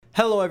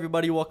Hello,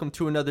 everybody. Welcome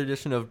to another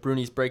edition of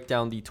Bruni's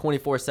Breakdown, the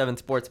 24/7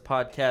 Sports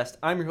Podcast.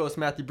 I'm your host,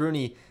 Matthew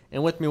Bruni,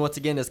 and with me once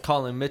again is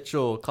Colin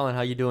Mitchell. Colin, how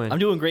you doing? I'm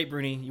doing great,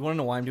 Bruni. You want to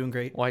know why I'm doing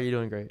great? Why are you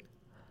doing great?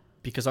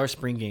 Because our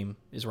spring game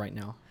is right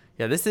now.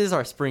 Yeah, this is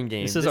our spring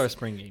game. This is our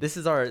spring game. This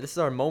is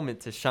our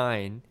moment to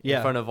shine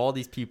in front of all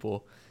these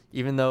people.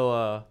 Even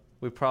though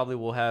we probably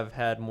will have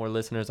had more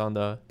listeners on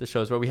the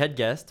shows where we had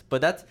guests,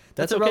 but that's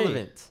okay.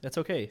 irrelevant. That's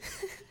okay.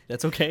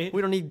 That's okay. We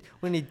don't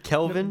need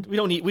Kelvin. We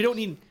don't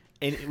need.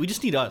 And we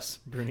just need us,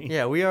 Bruni.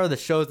 Yeah, we are the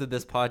shows of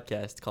this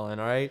podcast,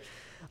 Colin, all right?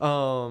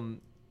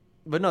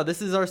 But no,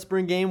 this is our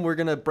spring game. We're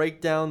going to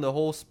break down the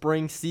whole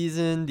spring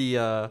season,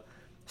 the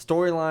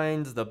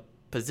storylines, the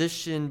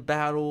position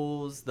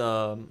battles,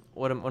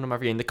 what am I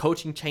forgetting? The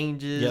coaching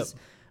changes,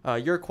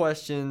 your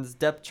questions,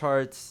 depth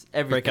charts,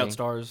 everything.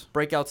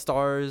 Breakout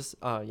stars.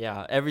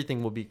 Yeah,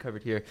 everything will be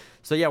covered here.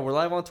 So, yeah, we're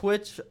live on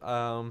Twitch.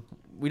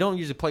 We don't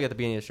usually plug at the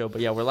beginning of the show,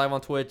 but, yeah, we're live on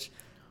Twitch.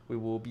 We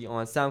will be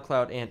on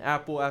SoundCloud and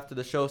Apple after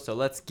the show, so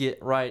let's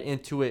get right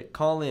into it.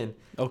 Colin.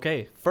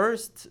 Okay.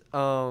 First, I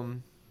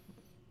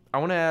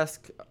want to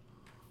ask,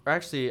 or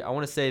actually, I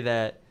want to say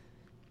that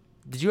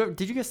did you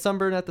get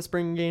sunburned at the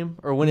spring game,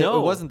 or when No.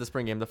 it wasn't the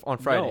spring game on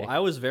Friday? No, I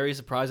was very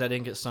surprised I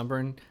didn't get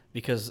sunburned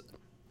because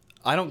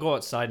I don't go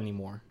outside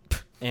anymore,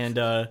 and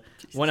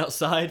went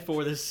outside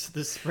for this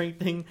spring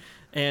thing,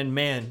 and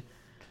man,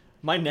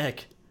 my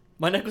neck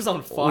was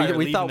on fire.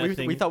 We thought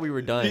we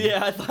were done.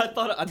 Yeah, I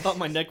thought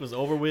my neck was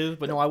over with,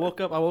 but no. I woke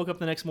up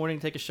the next morning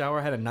to take a shower.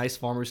 I had a nice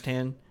farmer's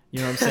tan. You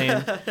know what I'm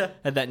saying?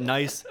 Had that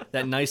nice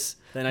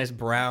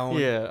brown.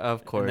 Yeah,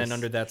 of course. And then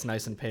under that's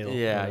nice and pale.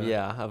 Yeah.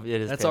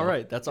 It is. That's pale. all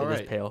right. That's all right.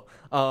 It is pale.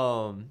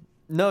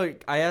 No,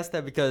 I asked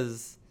that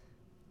because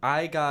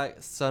I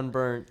got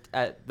sunburnt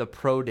at the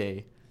pro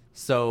day,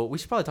 so we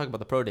should probably talk about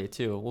the pro day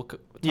too. We'll talk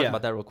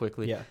about that real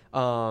quickly.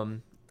 Yeah.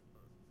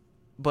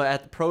 But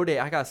at the pro day,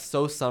 I got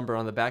so sunburned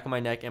on the back of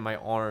my neck and my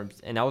arms,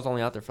 and I was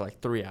only out there for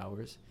like 3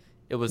 hours.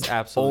 It was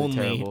absolutely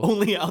terrible.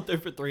 Only out there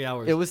for 3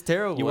 hours. It was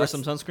terrible. You wear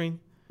some sunscreen?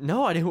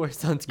 No, I didn't wear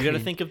sunscreen. You got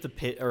to think of the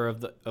pit or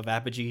of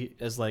Apogee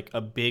as like a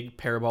big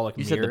parabolic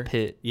mirror. You said the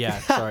pit. Yeah,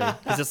 sorry,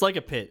 because it's like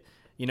a pit.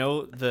 You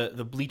know,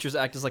 the bleachers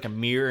act as like a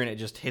mirror, and it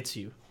just hits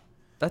you.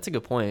 That's a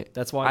good point.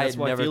 That's why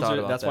why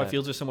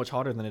fields are so much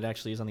hotter than it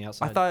actually is on the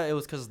outside. I thought it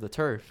was because of the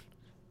turf.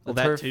 Well,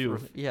 that too.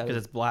 Yeah, because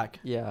it's black.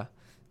 Yeah.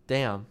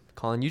 Damn,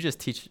 Colin, you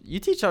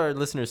teach our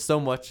listeners so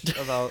much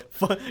about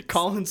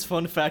Colin's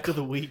fun fact of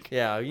the week.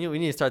 Yeah, we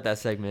need to start that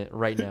segment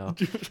right now.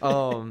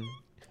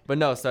 But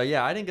no, so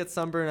yeah, I didn't get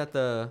sunburned at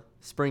the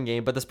spring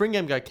game, but the spring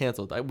game got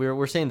canceled.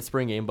 We're saying the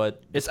spring game,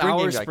 but it's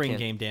our spring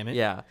game, damn it.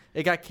 Yeah,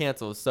 it got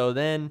canceled. So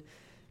then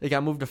it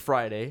got moved to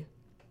Friday.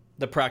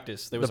 The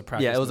practice. There was a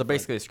practice. Yeah, it was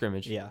basically a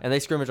scrimmage. Yeah. And they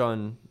scrimmage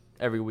on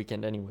every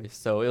weekend anyway.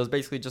 So it was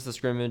basically just a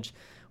scrimmage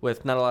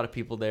with not a lot of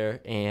people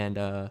there.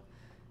 And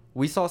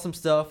we saw some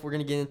stuff. We're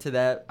going to get into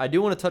that. I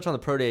do want to touch on the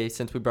pro day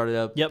since we brought it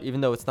up, even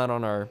though it's not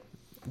on our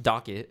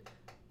docket.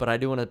 But I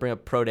do want to bring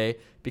up pro day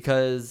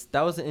because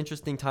that was an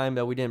interesting time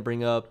that we didn't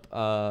bring up.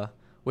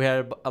 We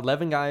had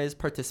 11 guys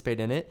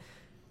participate in it.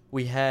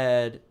 We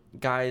had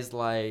guys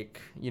like,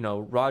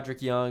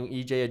 Roderick Young,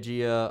 EJ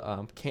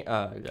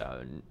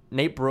Agia,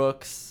 Nate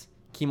Brooks,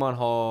 Keemon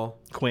Hall,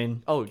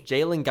 Quinn. Oh,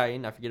 Jalen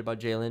Guyton. I forget about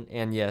Jalen.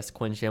 And yes,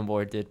 Quinn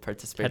Chambord did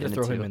participate in it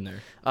too. Had to throw him in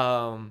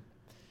there.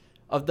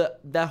 Of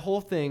that whole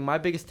thing, my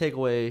biggest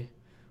takeaway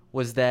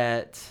was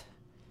that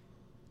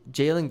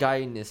Jalen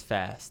Guyton is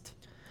fast.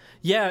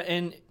 Yeah,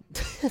 and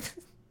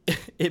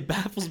it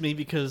baffles me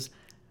because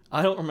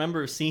I don't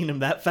remember seeing him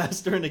that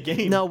fast during a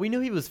game. No, we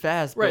knew he was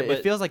fast, but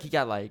it feels like he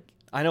got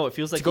I know it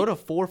feels like to go to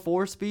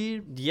 4.4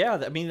 speed.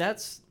 Yeah, I mean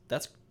that's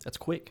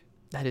quick.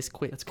 That is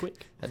quick. That's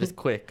quick. That is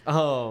quick.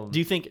 Do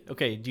you think?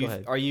 Okay. Do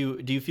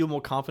you feel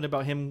more confident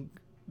about him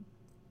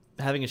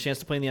having a chance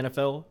to play in the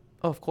NFL?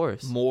 Oh, of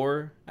course.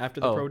 More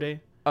after the pro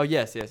day? Oh,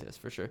 yes,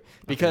 for sure.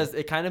 Because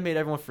it kind of made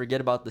everyone forget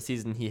about the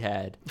season he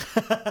had.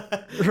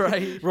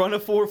 Right? Run a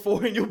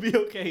 4.4 and you'll be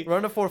okay.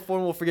 Run a 4.4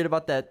 and we'll forget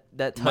about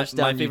that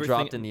touchdown you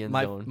dropped in the end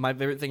zone. My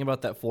favorite thing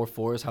about that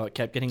 4.4 is how it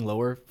kept getting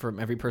lower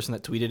from every person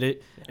that tweeted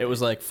it. It was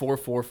like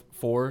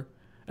 4.44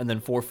 and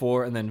then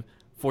 4.4 and then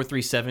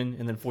 4.37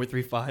 and then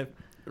 4.35.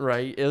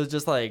 Right? It was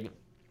just like,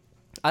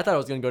 I thought I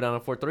was going to go down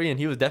to 4.3 and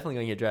he was definitely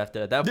going to get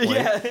drafted at that point.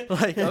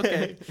 Yeah.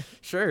 Okay,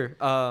 sure.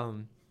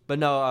 But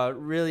no,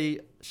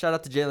 really, shout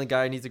out to Jalen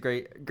Guyton. He's a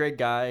great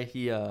guy.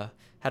 He had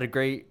a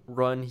great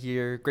run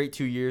here, great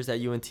 2 years at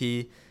UNT.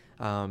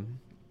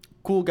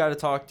 Cool guy to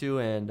talk to,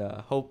 and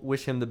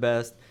wish him the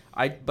best.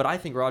 But I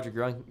think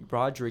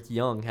Roderick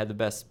Young had the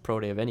best pro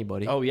day of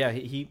anybody. Oh yeah,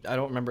 he I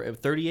don't remember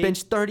 38.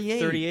 Bench 38.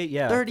 38,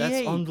 yeah, 38.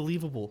 That's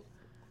unbelievable.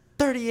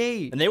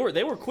 38. And they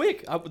were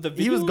quick.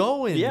 He was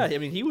going. Yeah, I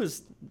mean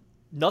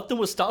nothing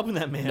was stopping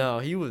that man. No,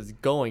 he was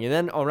going. And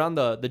then around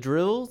the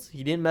drills,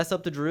 he didn't mess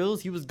up the drills.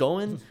 He was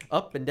going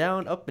up and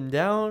down, up and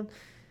down.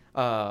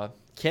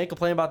 Can't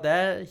complain about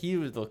that. He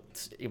was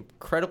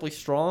incredibly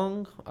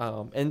strong.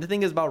 And the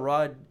thing is about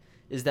Rod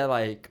is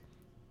that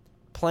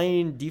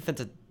playing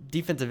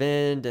defensive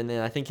end, and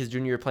then I think his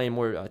junior year playing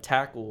more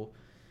tackle,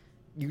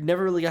 you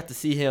never really got to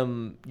see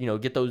him,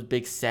 get those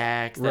big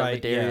sacks that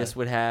Right, Ladarius yeah.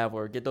 would have,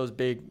 or get those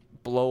big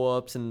blow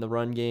ups in the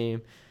run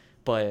game.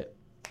 But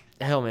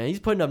hell, man, he's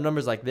putting up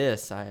numbers like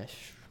this.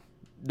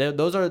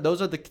 Those are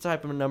the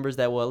type of numbers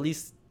that will at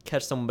least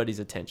catch somebody's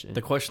attention.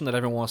 The question that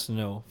everyone wants to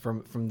know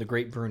from the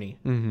great Bruni,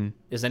 Mm-hmm.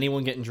 is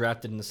anyone getting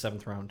drafted in the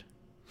 7th round?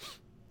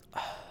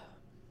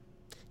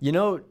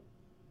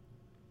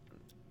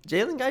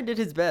 Jalen Guy did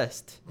his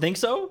best. Think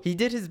so? He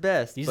did his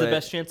best. He's but the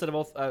best chance out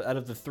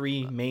of the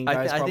 3 main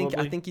guys. I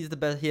think he's the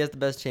best. He has the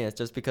best chance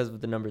just because of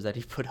the numbers that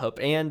he put up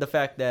and the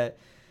fact that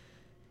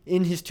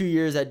in his 2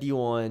 years at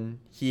D1,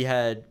 he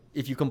had,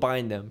 if you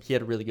combine them, he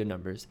had really good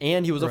numbers.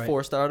 And he was a Right.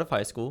 4-star out of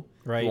high school.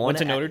 Right. Went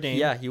to Notre Dame.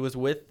 Yeah, he was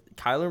with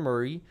Kyler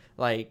Murray.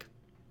 Like,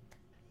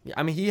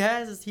 I mean, he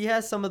has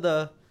some of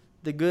the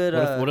good.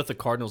 What if the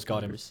Cardinals got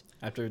him numbers.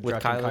 after With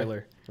drafting Kyler.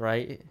 Kyler?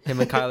 Right?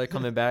 Him and Kyler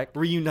coming back,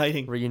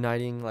 Reuniting.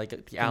 like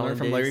the You Allen learn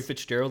from days. Larry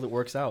Fitzgerald, it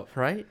works out.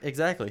 Right?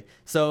 Exactly.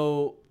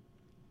 So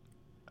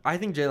I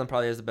think Jalen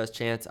probably has the best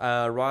chance.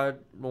 Rod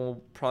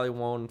probably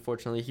won't,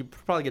 unfortunately. He'll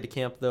probably get a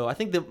camp, though. I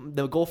think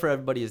the goal for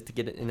everybody is to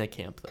get it in a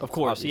camp, though. Of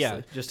course, obviously.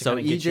 yeah. Just to So kind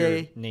of get your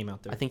EJ name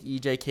out there. I think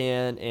EJ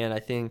can, and I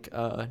think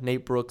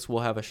Nate Brooks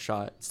will have a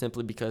shot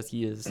simply because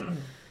he's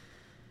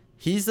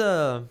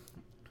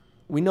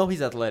we know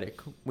he's athletic.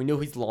 We know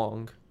he's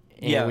long.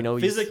 And we know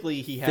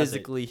physically he has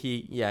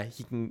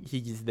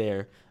he's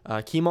there.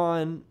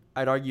 Kimon,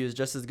 I'd argue, is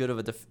just as good of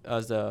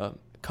a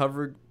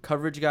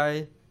coverage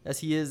guy as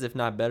he is, if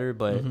not better.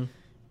 But Mhm.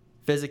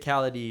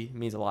 physicality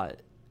means a lot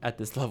at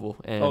this level.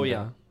 And, Oh,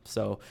 yeah.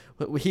 So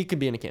he could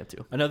be in a camp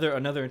too.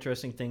 Another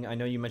interesting thing. I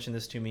know you mentioned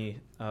this to me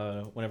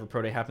whenever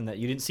Pro Day happened, that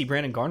you didn't see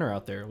Brandon Garner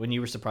out there. When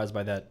you were surprised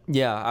by that?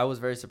 Yeah, I was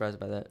very surprised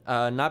by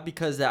that. Not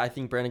because I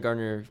think Brandon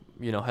Gardner,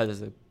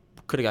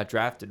 could have got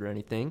drafted or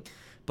anything,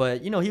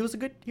 but he was a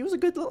good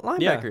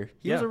linebacker.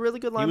 He was a really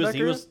good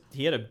linebacker.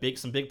 He had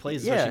some big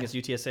plays, Yeah. especially against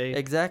UTSA.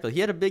 Exactly.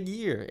 He had a big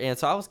year, and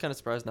so I was kind of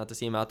surprised not to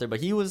see him out there. But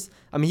he was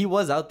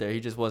out there.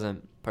 He just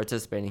wasn't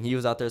participating. He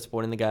was out there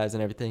supporting the guys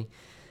and everything.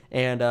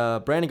 And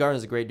Brandon Gardner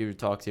is a great dude to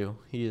talk to.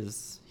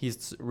 He's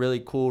really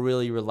cool,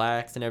 really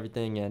relaxed and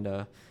everything.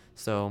 And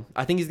so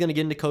I think he's gonna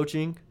get into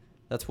coaching.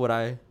 That's what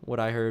I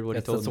heard.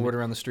 That's the word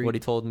around the street. What he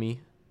told me.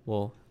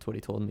 Well, that's what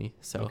he told me.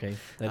 So Okay,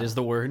 that is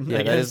the word. yeah,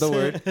 I that is the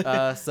guess.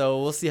 word. So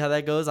we'll see how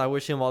that goes. I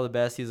wish him all the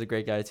best. He's a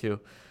great guy too.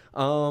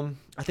 I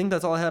think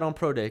that's all I had on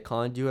Pro Day.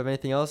 Colin, do you have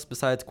anything else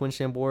besides Quinn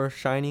Shambor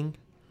shining?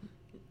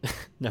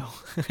 No,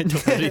 I don't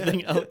have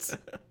anything else.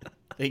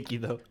 Thank you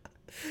though.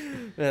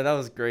 Man, that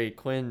was great.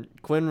 Quinn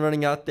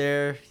running out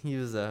there. He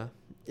was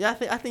I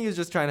think he was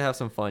just trying to have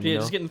some fun. Yeah,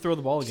 just getting to throw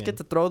the ball Just again. get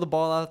to throw the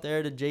ball out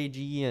there to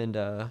JG and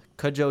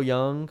Cudjoe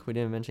Young. We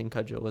didn't mention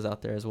Cudjoe was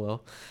out there as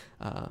well.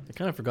 I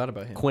kind of forgot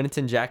about him.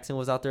 Quinton Jackson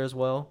was out there as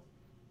well.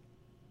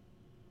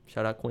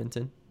 Shout out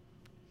Quinton.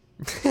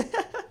 We're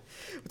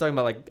talking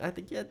about I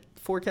think he had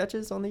 4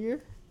 catches on the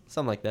year,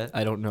 something like that.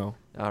 I don't know.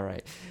 All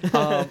right.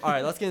 All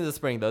right, let's get into the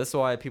spring, though. This is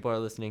why people are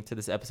listening to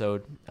this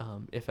episode,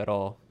 if at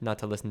all, not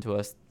to listen to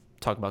us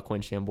talk about Quinn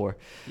Shambor.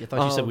 I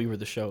thought you said we were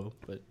the show,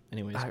 but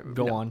anyways,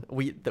 go on.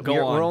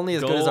 We're only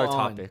as good as our Go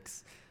on.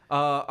 topics.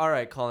 All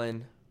right,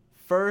 Colin.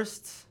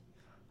 First,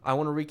 I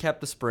want to recap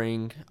the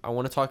spring. I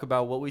want to talk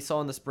about what we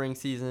saw in the spring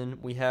season.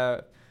 We're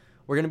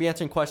going to be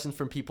answering questions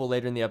from people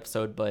later in the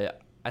episode,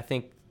 but I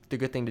think the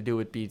good thing to do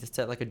would be to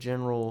set a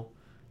general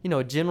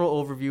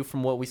overview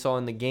from what we saw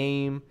in the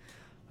game.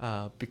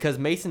 Because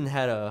Mason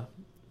had a.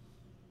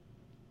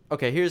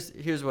 Okay,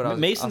 here's what I'll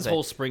Mason's say.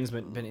 whole spring's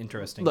been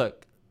interesting.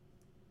 Look,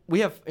 we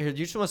have. Here, do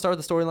you just want to start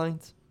with the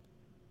storylines?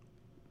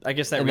 I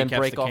guess that and recaps then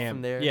break the off camp.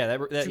 from there?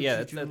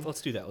 Yeah, Choo.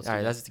 let's do that. All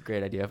right, that's a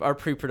great idea. Our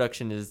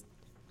pre-production is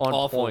on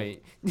Awful.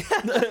 point.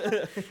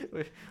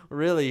 We're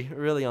really,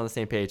 really on the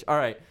same page. All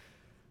right,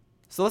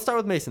 so let's start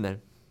with Mason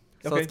then.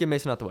 So Okay. let's get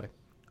Mason out the way.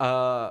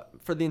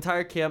 For the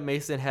entire camp,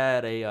 Mason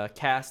had a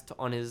cast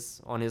on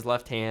his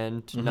left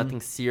hand. Mhm.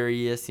 Nothing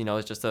serious,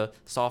 it's just a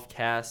soft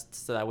cast,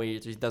 so that way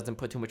he doesn't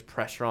put too much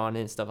pressure on it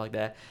and stuff like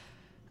that.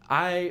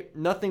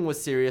 Nothing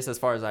was serious as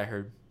far as I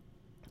heard.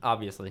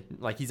 Obviously,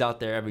 he's out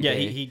there every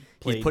day. Yeah, He's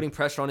played. putting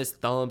pressure on his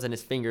thumbs and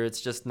his finger. It's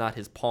just not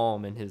his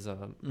palm and his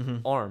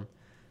Mhm. arm.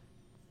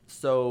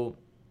 So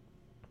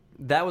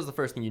that was the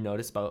first thing you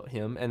noticed about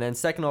him. And then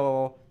second of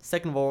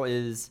all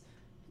is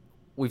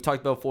we've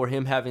talked about before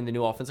him having the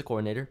new offensive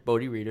coordinator,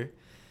 Bodie Reeder.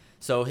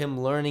 So him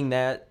learning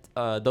that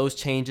those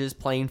changes,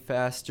 playing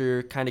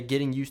faster, kind of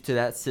getting used to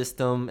that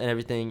system and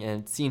everything,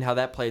 and seeing how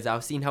that plays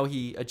out, seeing how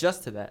he adjusts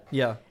to that.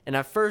 Yeah. And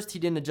at first he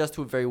didn't adjust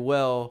to it very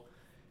well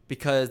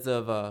because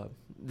of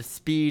the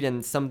speed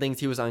and some things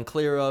he was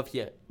unclear of.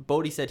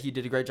 Bodie said he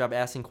did a great job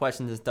asking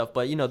questions and stuff,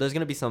 but there's going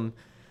to be some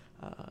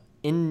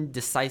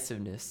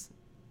indecisiveness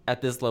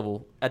at this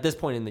level, at this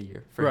point in the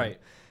year for him. Right.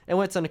 And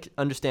what's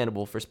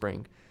understandable for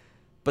spring.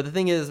 But the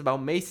thing is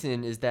about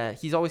Mason is that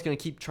he's always going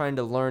to keep trying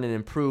to learn and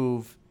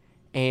improve,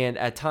 and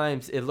at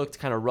times it looked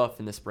kind of rough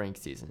in the spring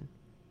season.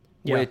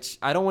 Yeah. Which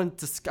I don't want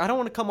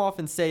to come off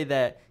and say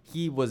that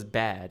he was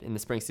bad in the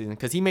spring season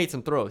because he made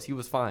some throws. He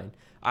was fine.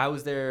 I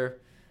was there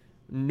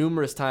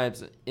numerous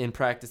times in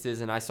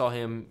practices, and I saw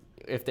him,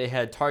 if they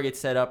had targets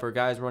set up or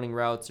guys running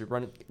routes or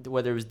running,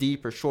 whether it was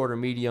deep or short or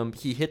medium,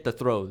 he hit the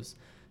throws.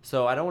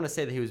 So I don't want to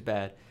say that he was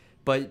bad,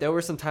 but there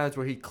were some times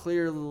where he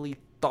clearly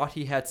thought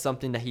he had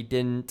something that he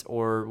didn't,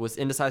 or was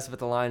indecisive at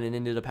the line and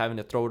ended up having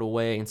to throw it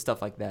away and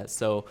stuff like that.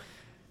 So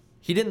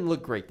he didn't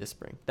look great this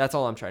spring. That's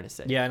all I'm trying to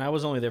say. Yeah, and I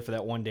was only there for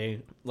that one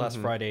day last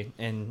Friday,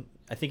 and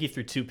I think he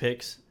threw 2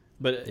 picks.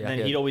 But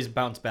then he'd always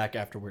bounce back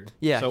afterward.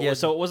 Yeah.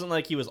 So it wasn't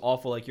like he was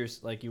awful, like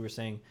you were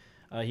saying.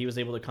 He was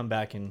able to come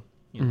back and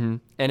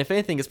and if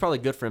anything, it's probably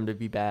good for him to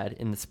be bad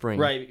in the spring.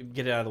 Right,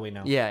 get it out of the way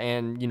now. Yeah,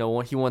 and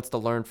he wants to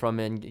learn from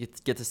it and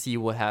get to see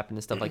what happened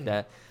and stuff like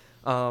that.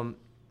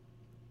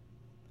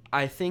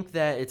 I think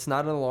that it's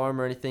not an alarm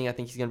or anything. I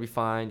think he's going to be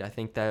fine. I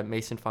think that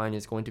Mason Fine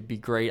is going to be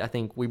great. I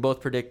think we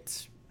both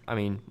predict. I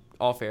mean,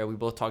 all fair. We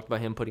both talked about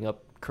him putting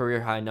up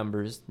career high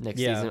numbers next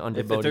season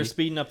under Bodie. If they're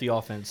speeding up the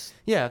offense.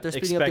 Yeah, if they're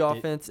speeding up the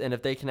offense, and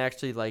if they can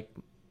actually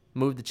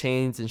move the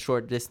chains in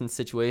short distance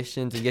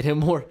situations and get him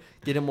more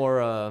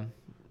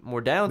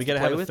downs. We got to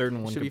have a 3rd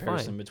and 1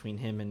 comparison between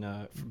him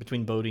and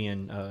between Bodie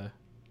and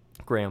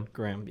Graham.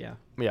 Yeah.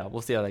 Yeah,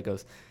 we'll see how that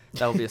goes.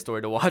 That will be a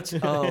story to watch.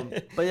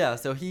 But yeah,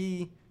 so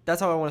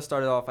that's how I want to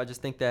start it off. I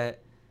just think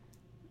that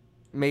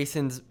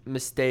Mason's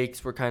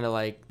mistakes were kind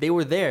of they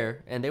were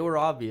there and they were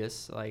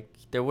obvious.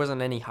 There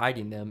wasn't any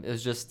hiding them. It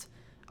was just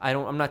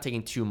I'm not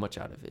taking too much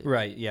out of it.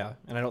 Right, yeah.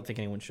 And I don't think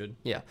anyone should.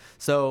 Yeah.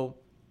 So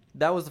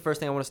that was the first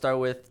thing I want to start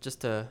with,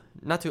 just to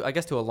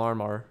to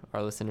alarm our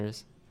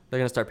listeners. They're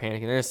going to start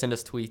panicking. They're going to send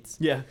us tweets.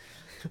 Yeah.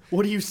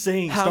 What are you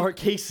saying? Start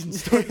casing.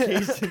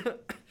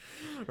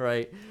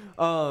 Right.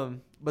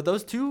 But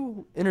those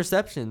 2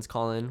 interceptions,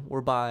 Colin,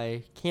 were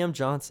by Cam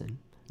Johnson.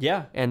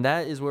 Yeah. And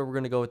that is where we're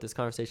going to go with this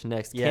conversation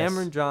next. Yes.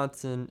 Cameron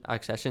Johnson.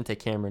 Actually, I shouldn't say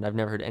Cameron. I've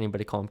never heard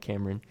anybody call him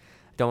Cameron.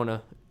 I don't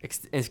want to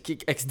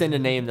extend a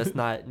name that's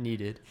not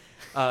needed.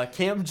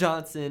 Cam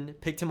Johnson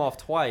picked him off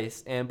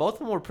twice, and both of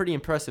them were pretty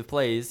impressive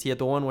plays. He had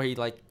the one where he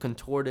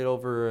contorted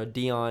over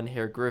Dion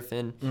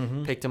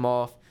Hare-Griffin, picked him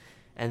off,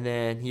 and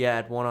then he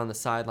had one on the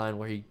sideline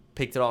where he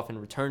picked it off and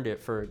returned it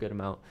for a good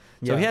amount.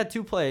 So he had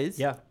 2 plays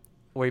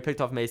where he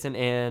picked off Mason,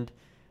 and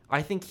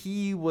I think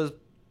he was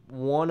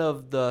one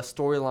of the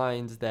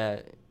storylines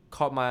that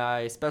caught my eye,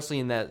 especially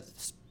in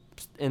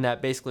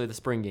that basically the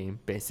spring game.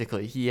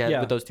 Basically, he had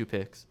with those 2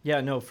 picks. Yeah,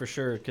 no, for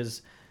sure.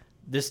 Because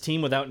this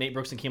team without Nate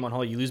Brooks and Keemon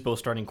Hall, you lose both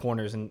starting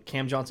corners. And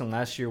Cam Johnson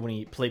last year when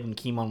he played when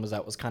Keemon was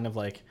out was kind of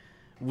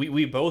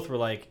we both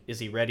were is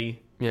he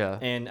ready? Yeah.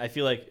 And I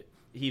feel like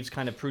he's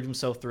kind of proved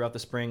himself throughout the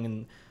spring.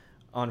 And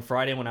on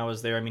Friday when I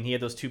was there, I mean, he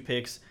had those 2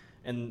 picks.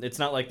 And it's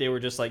not like they were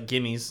just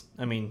gimmies.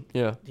 I mean,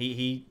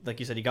 he like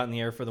you said, he got in the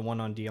air for the one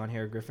on Dion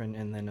Hare-Griffin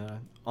and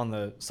then on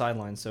the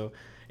sideline. So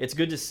it's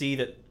good to see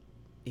that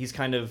he's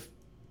kind of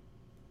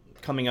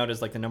coming out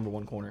as the number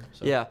 1 corner.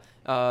 So.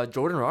 Yeah.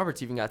 Jordan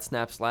Roberts even got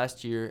snaps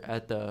last year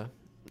at the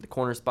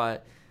corner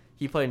spot.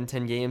 He played in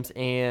 10 games,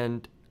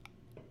 and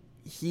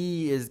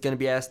he is going to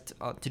be asked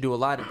to do a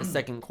lot at the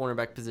second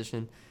cornerback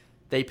position.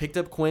 They picked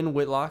up Quinn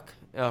Whitlock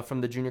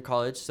from the junior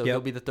college, so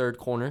he'll be the 3rd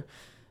corner.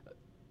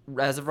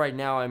 As of right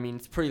now, I mean,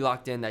 it's pretty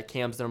locked in that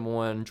Cam's the number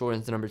 1,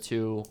 Jordan's the number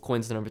 2,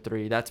 Quinn's the number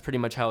 3. That's pretty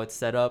much how it's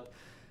set up.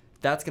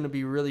 That's going to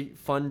be really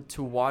fun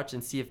to watch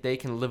and see if they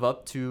can live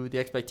up to the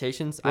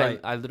expectations. Right.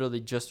 I literally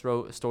just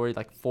wrote a story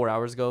 4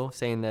 hours ago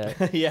saying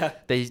that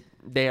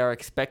they are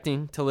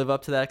expecting to live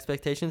up to the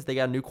expectations. They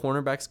got a new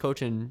cornerbacks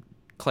coach in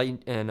Clay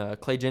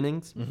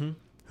Jennings,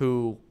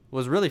 who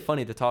was really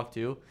funny to talk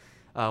to.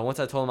 Once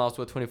I told him I was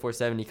with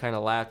 24/7, he kind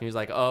of laughed and he was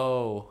like,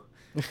 "Oh,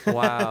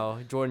 wow,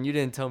 Jordan, you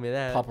didn't tell me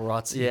that."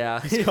 Paparazzi.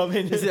 Yeah, he's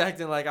coming. He's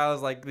acting like I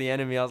was the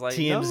enemy. I was like,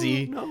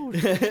 TMZ.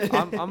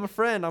 No, I'm a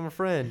friend. I'm a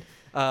friend.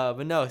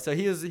 But no, so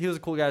he was a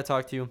cool guy to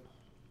talk to.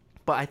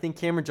 But I think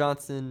Cameron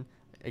Johnson,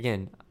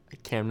 again,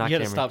 Cameron. You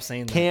gotta stop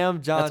saying that.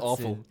 Cam Johnson. That's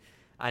awful.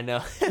 I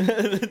know.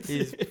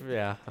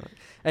 Yeah.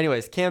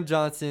 Anyways, Cam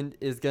Johnson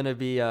is gonna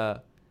be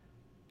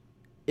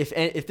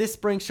if this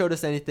spring showed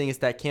us anything, it's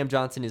that Cam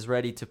Johnson is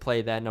ready to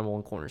play that number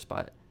 1 corner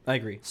spot. I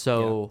agree.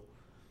 So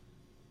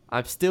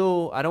I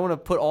don't want to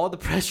put all the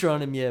pressure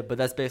on him yet, but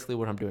that's basically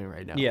what I'm doing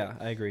right now. Yeah,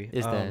 I agree.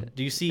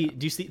 Do you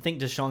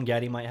think Deshaun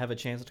Gaddy might have a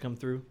chance to come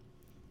through?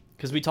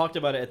 Because we talked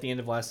about it at the end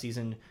of last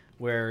season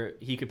where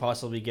he could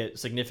possibly get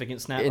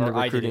significant snaps, in the or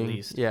I recruiting, did at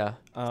least. Yeah.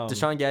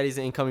 Deshaun Gaddy's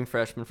an incoming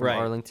freshman from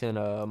Arlington,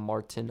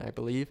 Martin, I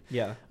believe.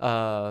 Yeah.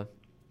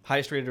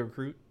 Highest rated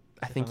recruit.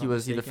 I think he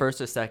was either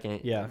 1st or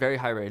 2nd. Yeah. Very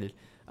high rated.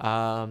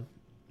 Man,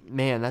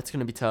 that's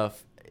gonna be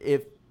tough.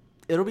 If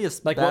it'll be a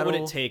battle, what would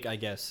it take, I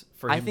guess,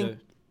 for him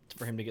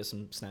to get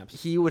some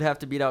snaps? He would have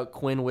to beat out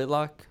Quinn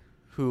Whitlock,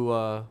 who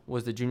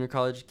was the junior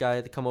college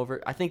guy to come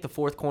over. I think the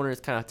 4th corner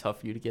is kind of tough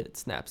for you to get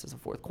snaps as a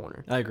 4th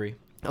corner. I agree.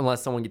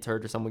 Unless someone gets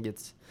hurt or someone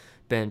gets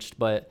benched.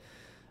 But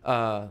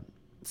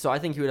so I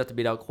think he would have to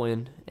beat out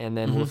Quinn, and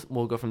then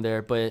we'll go from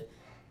there. But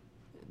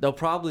they'll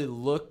probably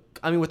look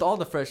 – I mean, with all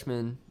the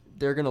freshmen,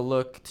 they're going to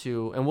look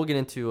to – and we'll get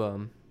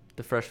into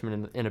the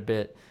freshmen in a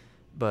bit.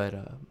 But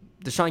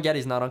Deshaun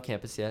Gaddy's not on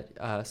campus yet.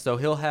 So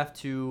he'll have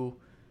to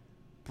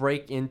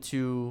break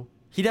into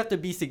he'd have to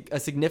be a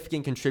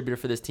significant contributor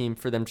for this team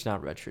for them to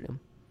not redshirt him.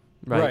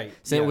 Right.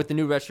 So yeah. with the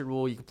new redshirt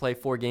rule, you can play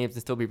 4 games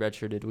and still be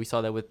redshirted. We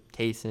saw that with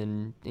Case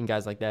and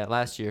guys like that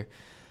last year.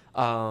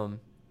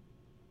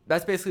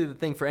 That's basically the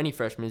thing for any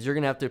freshman is you're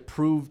gonna have to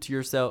prove to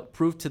yourself,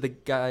 prove to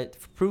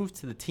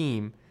the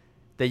team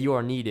that you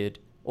are needed,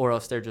 or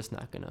else they're just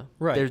not gonna.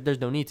 Right. There's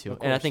no need to.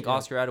 And I think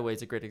Oscar Attaway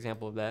is a great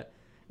example of that.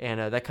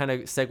 And that kind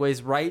of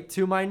segues right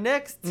to my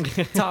next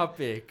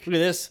topic. Look at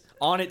this.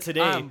 On it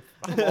today. I'm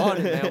on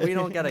it, man. We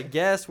don't got to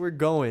guess. We're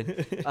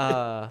going.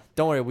 Don't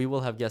worry. We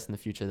will have guests in the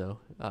future, though.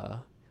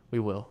 We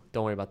will.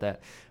 Don't worry about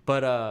that.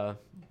 But, all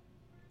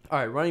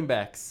right, running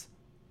backs.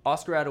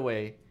 Oscar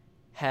Attaway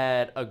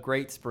had a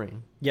great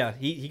spring. Yeah,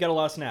 he got a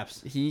lot of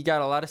snaps. He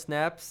got a lot of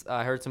snaps.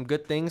 I heard some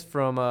good things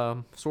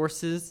from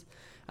sources.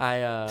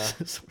 I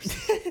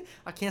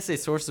can't say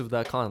sources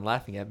without Colin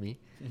laughing at me.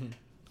 Mm-hmm.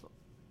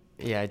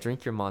 Yeah,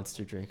 drink your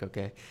monster drink,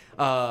 okay?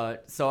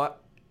 So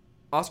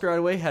Oscar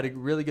Attaway had a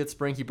really good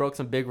spring. He broke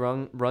some big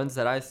runs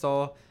that I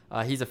saw.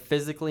 He's a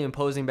physically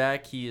imposing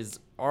back. I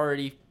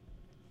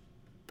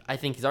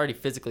think he's already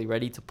physically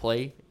ready to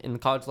play in the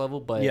college level,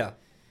 but yeah,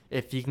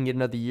 if he can get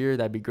another year,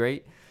 that'd be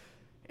great.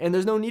 And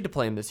there's no need to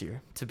play him this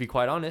year, to be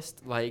quite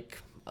honest. Like,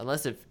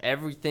 unless if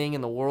everything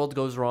in the world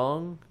goes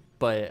wrong,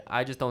 but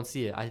I just don't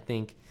see it. I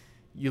think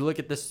you look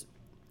at this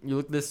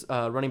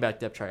running back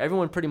depth chart.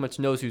 Everyone pretty much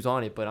knows who's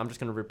on it, but I'm just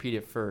going to repeat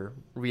it for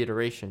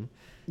reiteration.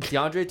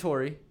 DeAndre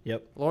Torrey.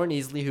 Yep. Lauren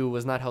Easley, who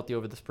was not healthy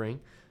over the spring.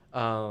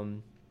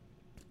 Evan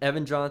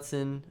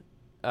Johnson.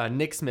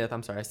 Nick Smith.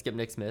 I'm sorry, I skipped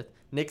Nick Smith.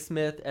 Nick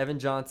Smith, Evan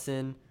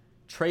Johnson.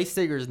 Trey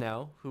Siggers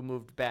now, who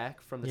moved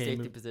back from the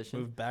safety position.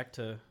 Moved back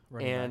to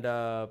running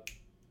back.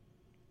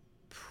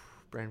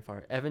 Brandon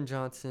Farr. Evan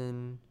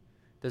Johnson.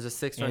 There's a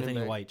 6th running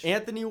back. White.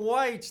 Anthony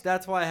White.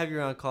 That's why I have you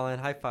on, Colin.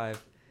 High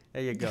five.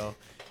 There you go.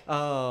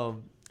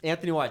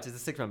 Anthony White is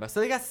the 6th running back.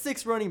 So they got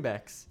 6 running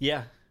backs.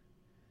 Yeah.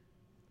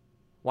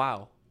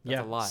 Wow.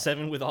 That's a lot.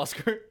 7 with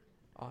Oscar.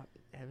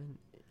 Evan.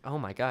 Oh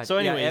my God. So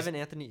anyways, Evan,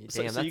 Anthony. Damn,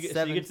 so that's 7.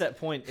 So you get to that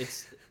point.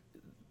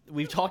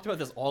 We've talked about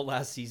this all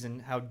last season,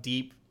 how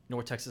deep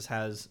North Texas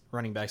has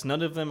running backs.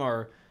 None of them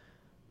are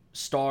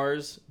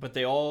stars, but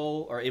they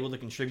all are able to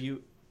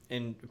contribute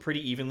and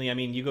pretty evenly. I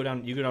mean, you go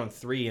down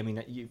 3. I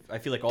mean, I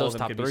feel like all of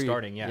them could be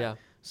starting. Yeah.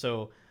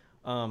 So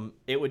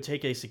it would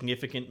take a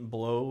significant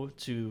blow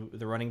to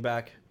the running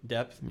back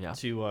depth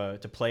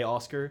to play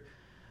Oscar.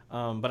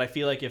 But I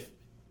feel like if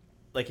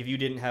you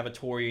didn't have a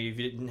Torrey, if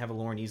you didn't have a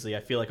Lauren Easley, I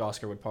feel like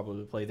Oscar would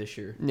probably play this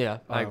year. Yeah,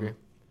 I agree.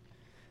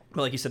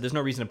 But like you said, there's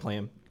no reason to play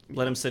him.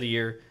 Let him sit a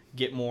year,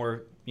 get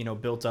more,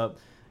 built up,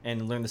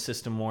 and learn the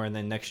system more, and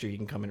then next year you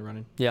can come in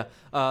running. Yeah.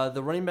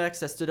 The running backs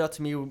that stood out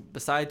to me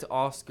besides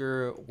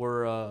Oscar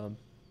were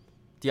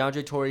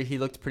DeAndre Torrey. He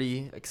looked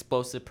pretty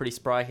explosive, pretty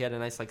spry. He had a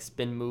nice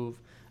spin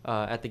move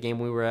at the game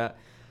we were at.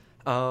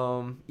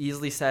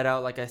 Easily sat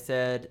out, like I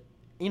said.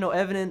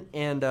 Evan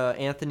and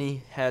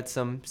Anthony had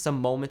some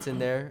moments in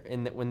there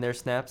when their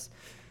snaps.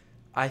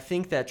 I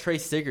think that Trey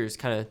Siggers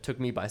kind of took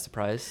me by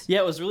surprise. Yeah,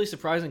 it was really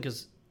surprising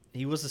because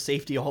he was a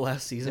safety all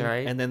last season,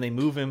 right? And then they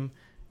move him,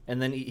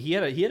 and then he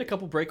had a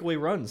couple breakaway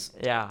runs.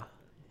 Yeah.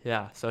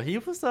 So he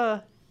was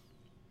I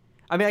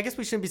mean, I guess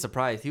we shouldn't be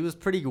surprised. He was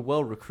pretty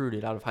well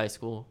recruited out of high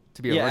school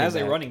to be a running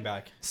back. a running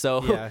back.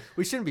 So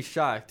we shouldn't be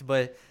shocked.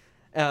 But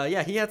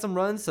he had some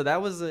runs, so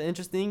that was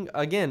interesting.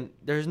 Again,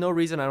 there's no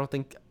reason I don't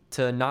think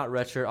to not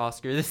redshirt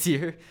Oscar this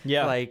year.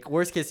 Yeah.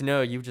 Worst case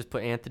scenario, you just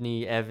put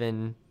Anthony,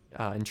 Evan,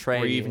 and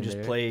Trey. Or you even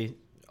just play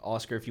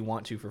Oscar if you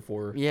want to for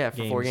 4 4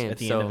 games at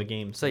the end of a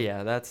game. So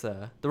yeah, that's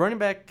the running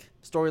back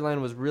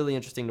storyline was really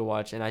interesting to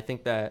watch, and I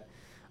think that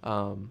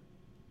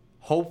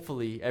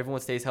hopefully everyone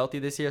stays healthy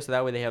this year, so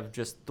that way they have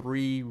just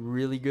 3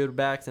 really good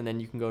backs, and then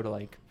you can go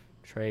to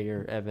Trey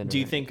or Evan. Do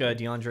you think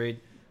DeAndre?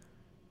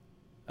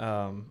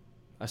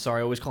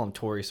 Sorry, I always call him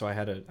Torrey, so I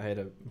had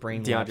a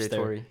brain lapse there.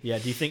 Torrey. Yeah.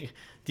 Do you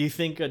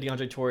think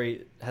DeAndre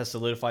Torrey has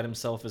solidified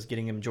himself as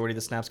getting a majority of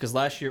the snaps? Because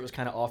last year it was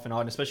kind of off and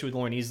on, especially with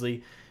Lauren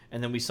Easley,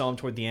 and then we saw him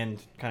toward the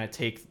end kind of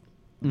take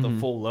the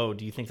full load.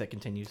 Do you think that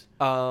continues?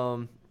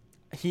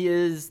 He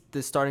is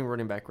the starting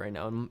running back right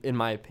now, in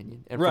my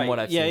opinion, and from what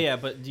I've seen. Yeah.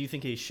 But do you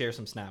think he shares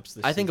some snaps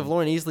this I think season? if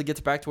Lauren Easley gets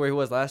back to where he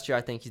was last year,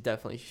 I think he's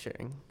definitely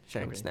sharing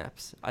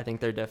snaps. I think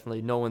they're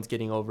definitely no one's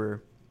getting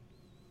over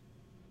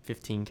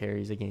 15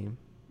 carries a game.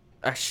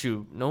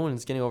 No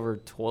one's getting over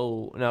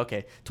 12. No,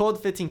 okay, 12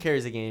 to 15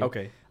 carries a game.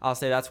 Okay, I'll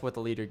say that's what the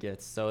leader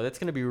gets. So that's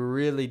gonna be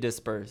really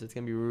dispersed. It's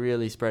gonna be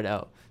really spread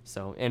out.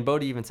 So, and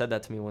Bodie even said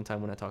that to me one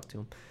time when I talked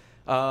to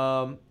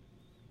him.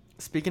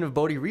 Speaking of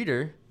Bodie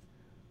Reeder,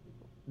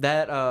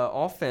 that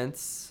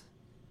offense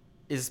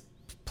is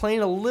playing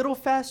a little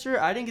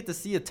faster. I didn't get to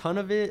see a ton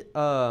of it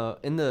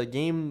in the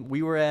game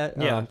we were at.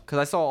 Because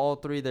I saw all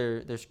 3 of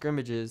their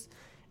scrimmages,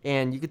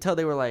 and you could tell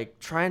they were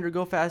trying to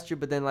go faster,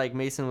 but then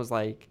Mason was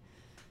like,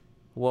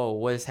 whoa,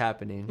 what is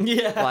happening?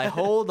 Yeah.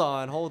 Hold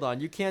on.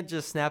 You can't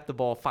just snap the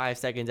ball 5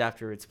 seconds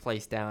after it's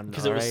placed down.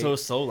 Because it was so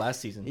slow last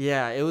season.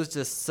 Yeah, it was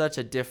just such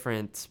a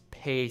different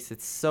pace.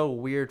 It's so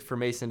weird for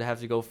Mason to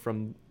have to go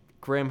from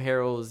Graham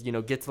Harrell's,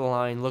 get to the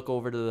line, look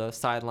over to the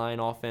sideline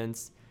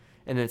offense,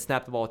 and then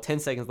snap the ball 10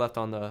 seconds left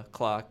on the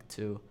clock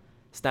to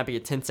snapping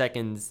it 10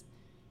 seconds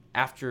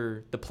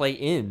after the play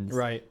ends.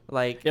 Right.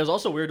 Like, it was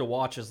also weird to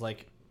watch as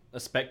like a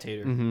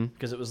spectator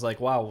because it was like,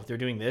 wow, they're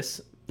doing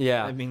this.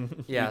 Yeah. I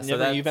mean, yeah.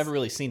 you've never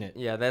really seen it.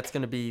 Yeah, that's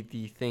gonna be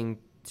the thing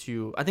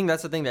I think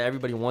that's the thing that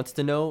everybody wants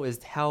to know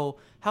is how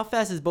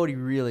fast is Bodie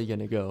really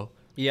gonna go?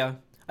 Yeah,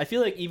 I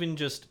feel like even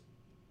just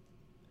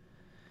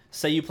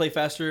say you play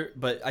faster,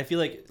 but I feel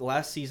like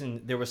last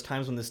season there was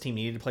times when this team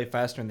needed to play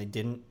faster and they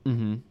didn't.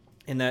 Mm-hmm.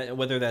 And that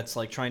whether that's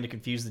like trying to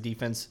confuse the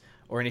defense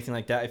or anything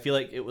like that, I feel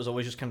like it was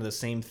always just kind of the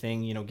same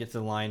thing. Get to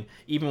the line,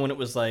 even when it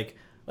was like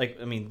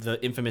I mean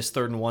the infamous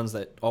 3rd and 1s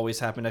that always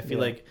happened. I feel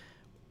like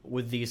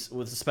with the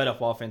sped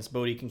up offense,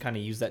 Bodie can kind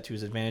of use that to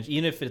his advantage,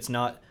 even if it's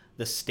not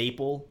the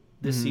staple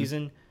this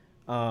season.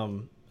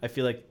 I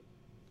feel like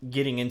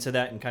getting into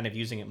that and kind of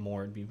using it more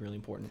would be really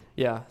important.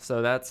 Yeah,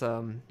 so that's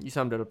you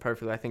summed it up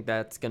perfectly. I think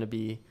that's going to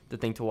be the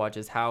thing to watch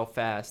is how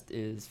fast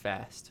is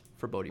fast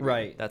for Bodie.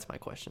 Right. That's my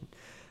question.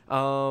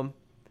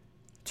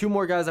 2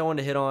 more guys I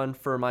wanted to hit on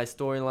for my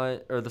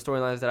storyline or the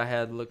storylines that I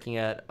had looking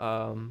at.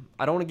 I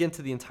don't want to get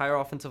into the entire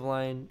offensive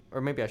line,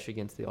 or maybe I should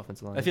get into the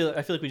offensive line. I feel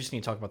like we just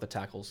need to talk about the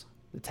tackles.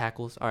 The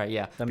tackles? All right,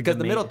 yeah. Because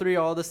the middle 3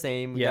 are all the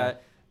same. We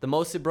got the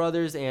Mosi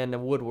brothers and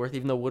Woodworth,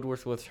 even though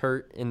Woodworth was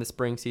hurt in the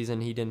spring season.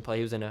 He didn't play.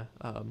 He was in a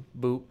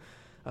boot.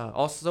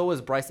 Also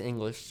was Bryce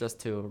English, just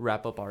to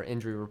wrap up our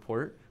injury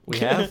report. We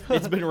have.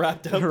 It's been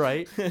wrapped up.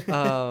 Right.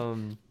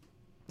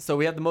 So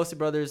we have the Mosi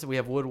brothers. We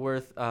have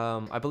Woodworth.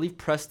 I believe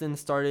Preston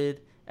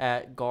started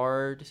at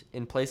guard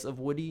in place of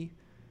Woody.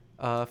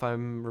 If I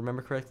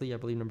remember correctly, I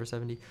believe number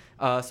 70.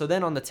 So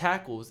then on the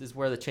tackles is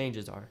where the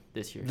changes are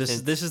this year.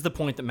 This is the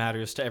point that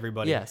matters to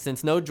everybody. Yeah,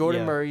 since no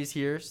Jordan Murray's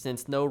here,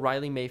 since no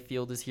Riley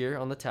Mayfield is here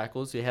on the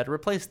tackles, we had to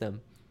replace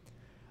them.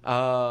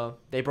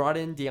 They brought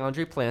in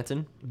DeAndre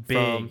Planton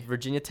from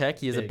Virginia Tech.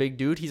 He is a big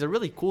dude. He's a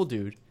really cool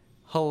dude.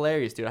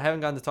 Hilarious dude. I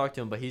haven't gotten to talk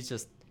to him, but he's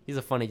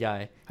a funny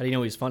guy. How do you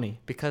know he's funny?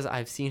 Because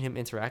I've seen him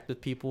interact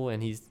with people,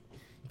 and he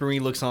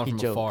looks on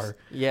from afar.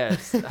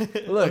 Yes.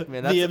 Look,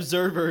 man. The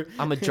observer.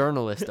 I'm a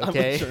journalist,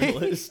 okay? I'm a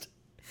journalist.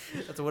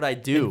 That's what I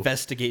do.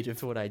 Investigative.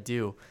 That's what I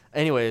do.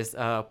 Anyways,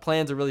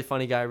 Plan's a really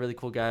funny guy, really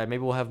cool guy.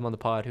 Maybe we'll have him on the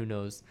pod. Who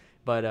knows?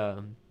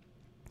 But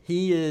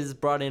he is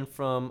brought in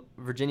from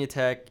Virginia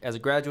Tech as a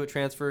graduate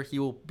transfer. He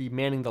will be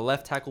manning the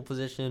left tackle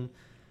position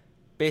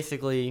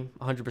basically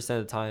 100% of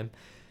the time.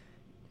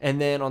 And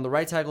then on the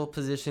right tackle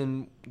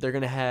position, they're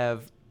going to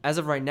have, as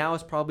of right now,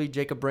 it's probably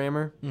Jacob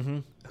Brammer,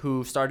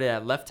 who started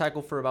at left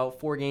tackle for about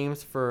 4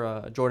 games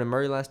for Jordan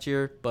Murray last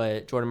year,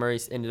 but Jordan Murray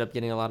ended up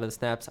getting a lot of the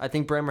snaps. I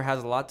think Brammer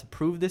has a lot to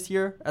prove this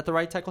year at the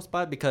right tackle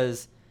spot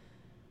because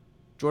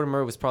Jordan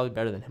Murray was probably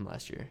better than him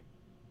last year.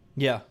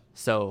 Yeah.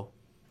 So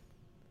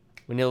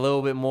we need a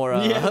little bit more.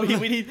 We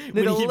need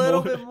a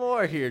little bit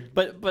more here.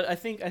 But I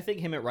think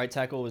him at right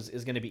tackle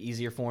is going to be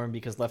easier for him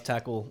because left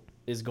tackle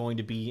is going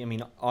to be. I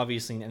mean,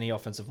 obviously in any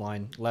offensive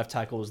line, left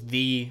tackle is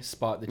the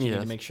spot that you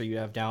need to make sure you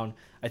have down.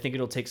 I think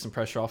it'll take some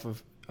pressure off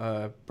of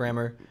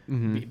Brammer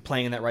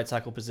playing in that right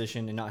tackle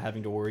position and not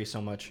having to worry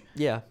so much.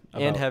 Yeah,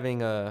 and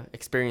having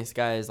experienced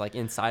guys like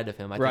inside of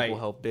him, I think will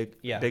help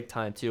big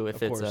time too.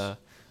 If it's I'm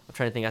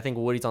trying to think. I think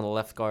Woody's on the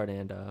left guard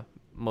and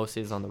Mosi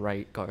is on the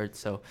right guard.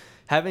 So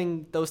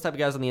having those type of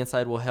guys on the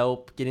inside will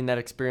help. Getting that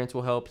experience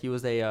will help. He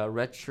was a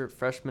redshirt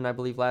freshman, I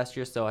believe, last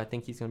year. So I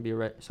think he's going to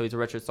be so he's a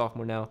redshirt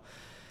sophomore now.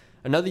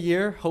 Another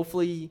year,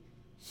 hopefully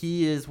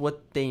he is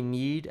what they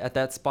need at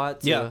that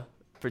spot to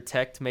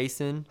protect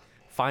Mason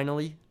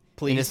finally.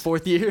 Please. In his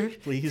 4th year.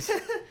 Please.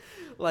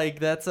 Like,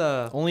 that's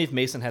only if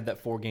Mason had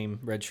that 4-game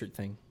redshirt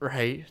thing.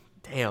 Right.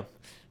 Damn.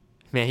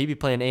 Man, he'd be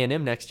playing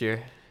A&M next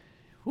year.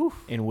 Whew.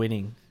 And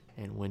winning.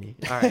 All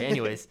right,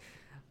 anyways.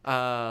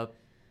 But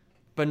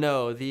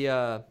no,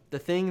 the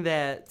thing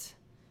that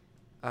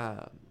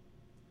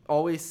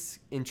always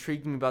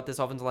intrigued me about this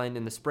offensive line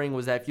in the spring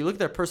was that if you look at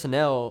their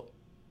personnel,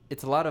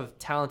 it's a lot of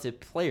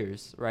talented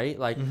players, right?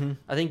 Like,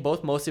 I think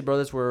both Mosi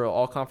brothers were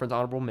all-conference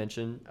honorable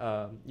mention.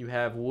 You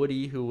have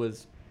Woody, who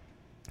was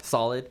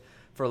solid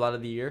for a lot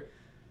of the year.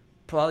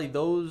 Probably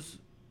those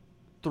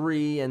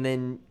 3, and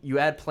then you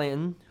add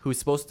Planton, who's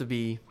supposed to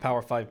be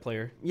Power 5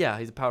 player. Yeah,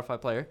 he's a Power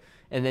 5 player.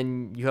 And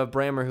then you have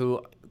Brammer,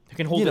 who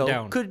can hold it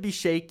down. Could be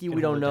shaky,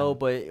 we don't know,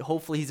 but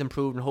hopefully he's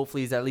improved and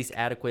hopefully he's at least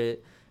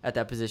adequate at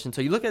that position.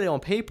 So you look at it on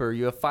paper,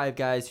 you have 5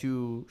 guys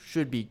who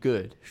should be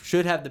good,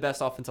 should have the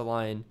best offensive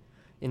line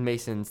in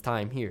Mason's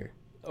time here.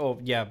 Oh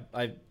yeah,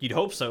 you'd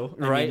hope so,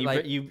 right?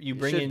 I mean, you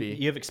bring in,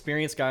 you have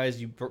experienced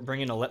guys. You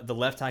bring in the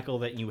left tackle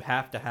that you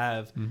have to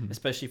have,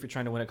 especially if you're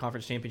trying to win a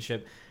conference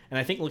championship. And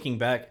I think looking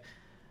back,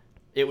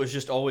 it was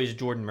just always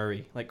Jordan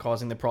Murray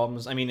causing the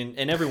problems. I mean,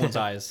 in everyone's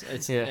eyes.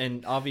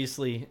 And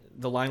obviously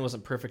the line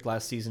wasn't perfect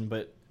last season,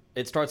 but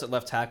it starts at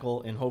left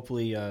tackle, and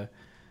hopefully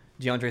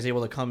DeAndre is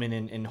able to come in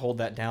and hold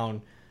that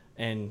down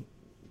and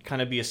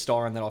kind of be a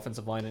star on that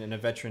offensive line and a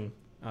veteran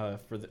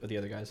for the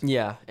other guys.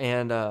 Yeah,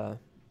 and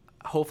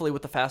hopefully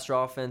with the faster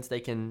offense,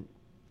 they can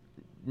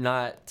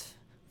not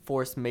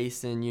force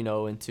Mason,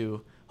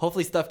 into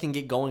hopefully stuff can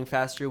get going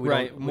faster. We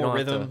Right, don't, we more don't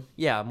have to- rhythm.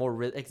 yeah,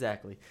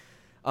 exactly.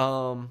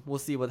 We'll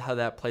see how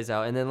that plays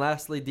out. And then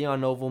lastly,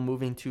 Dion Noble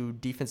moving to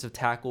defensive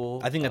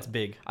tackle. I think that's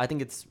big. I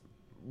think it's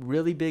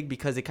really big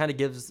because it kind of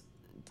gives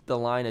the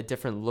line a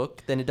different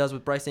look than it does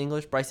with Bryce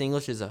English. Bryce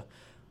English is a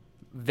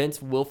Vince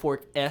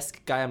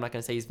Wilfork-esque guy. I'm not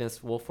going to say he's Vince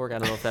Wilfork. I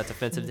don't know if that's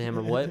offensive to him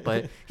or what,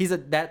 but he's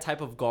that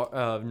type of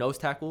nose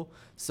tackle.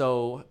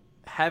 So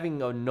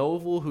having a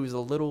Noble who's a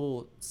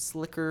little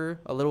slicker,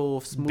 a little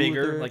smoother.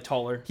 Bigger, like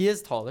taller. He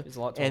is taller. He's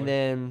a lot taller. And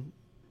then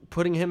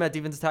putting him at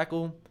defensive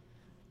tackle,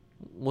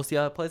 we'll see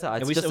how it plays out.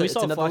 And we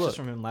saw flashes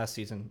from him last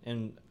season.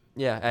 And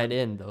yeah, at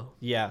end, though.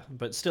 yeah,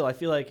 but still, I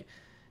feel like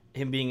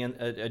him being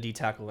a D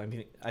tackle, I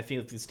mean, I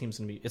feel like this team's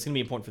gonna be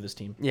important for this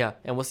team. Yeah,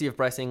 and we'll see if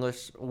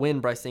when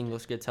Bryce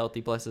English gets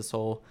healthy, bless his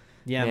soul.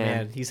 Yeah,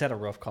 man, he's had a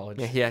rough college.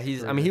 Yeah,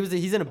 he's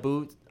in a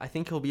boot. I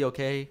think he'll be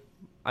okay.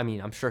 I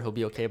mean, I'm sure he'll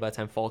be okay by the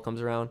time fall comes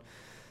around.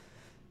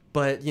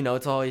 But,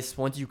 it's always,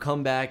 once you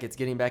come back, it's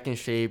getting back in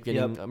shape,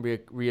 getting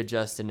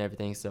readjusted and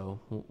everything.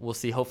 So we'll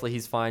see. Hopefully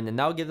he's fine. And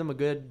that'll give them a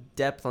good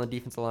depth on the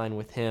defensive line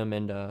with him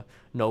and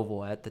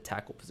Noble at the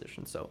tackle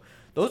position. So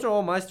those are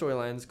all my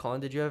storylines.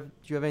 Colin, do you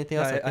have anything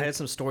else? I had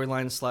some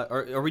storylines.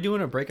 Are we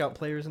doing a breakout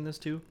players in this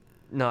too?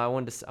 No, I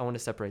wanted to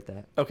separate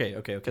that. Okay.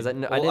 Because I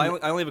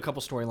only have a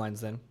couple storylines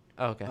then.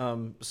 Oh, okay.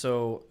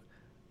 So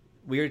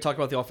we already talked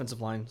about the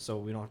offensive line, so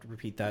we don't have to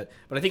repeat that.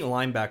 But I think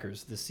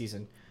linebackers this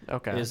season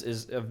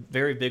is a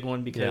very big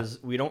one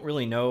because we don't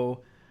really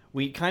know.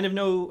 We kind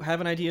of have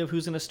an idea of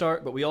who's going to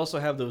start, but we also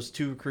have those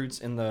two recruits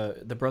in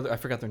the brother. I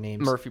forgot their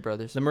names. Murphy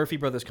brothers. The Murphy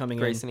brothers coming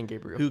Grayson in. and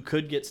Gabriel. Who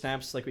could get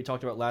snaps like we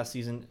talked about last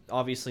season.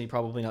 Obviously,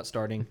 probably not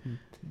starting.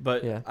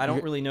 But I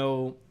don't really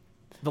know.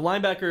 The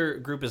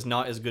linebacker group is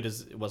not as good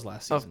as it was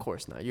last season. Of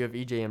course not. You have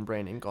EJ and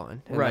Brandon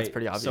gone. And right. That's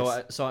pretty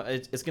obvious. So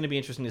it's going to be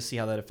interesting to see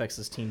how that affects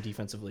this team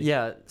defensively.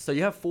 Yeah. So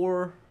you have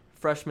 4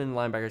 freshman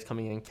linebackers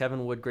coming in: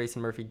 Kevin Wood,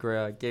 Grayson Murphy,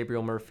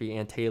 Gabriel Murphy,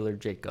 and Taylor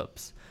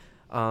Jacobs.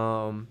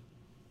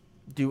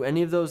 Do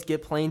any of those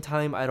get playing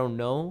time? I don't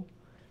know,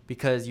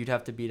 because you'd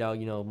have to beat out,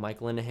 Mike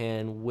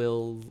Linehan,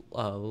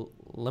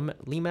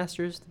 Lee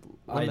Masters.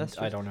 I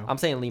don't know. I'm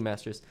saying Lee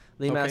Masters.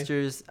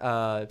 Masters,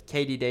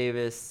 KD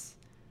Davis,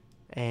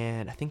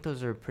 and I think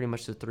those are pretty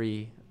much the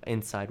 3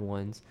 inside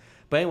ones.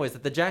 But anyways,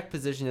 at the jack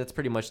position, that's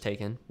pretty much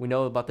taken. We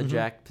know about the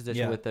jack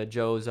position with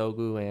Joe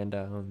Zogu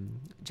and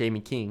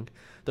Jamie King.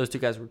 Those 2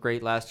 guys were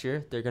great last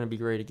year. They're going to be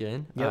great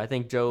again. Yep. I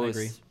think Joe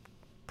is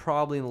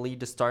probably in the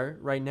lead to start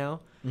right now,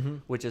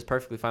 which is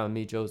perfectly fine with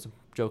me.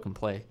 Joe can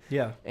play.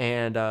 Yeah.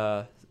 And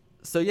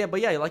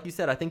like you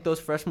said, I think those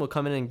freshmen will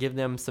come in and give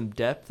them some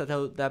depth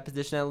at that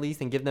position at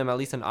least, and give them at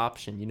least an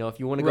option. If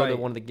you want to go to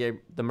one of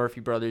the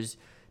Murphy brothers,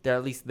 they're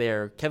at least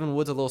there. Kevin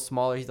Wood's a little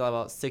smaller. He's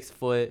about 6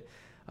 foot.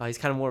 He's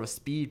kind of more of a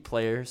speed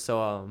player,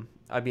 so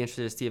I'd be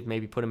interested to see if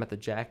maybe put him at the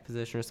jack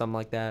position or something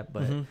like that.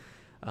 But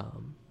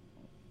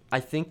I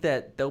think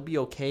that they'll be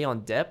okay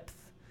on depth,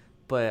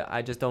 but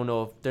I just don't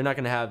know if they're not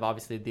going to have,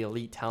 obviously, the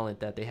elite talent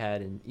that they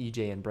had in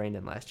EJ and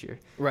Brandon last year.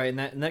 Right,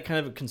 and that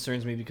kind of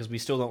concerns me because we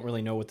still don't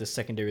really know what the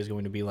secondary is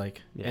going to be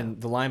like. Yeah. And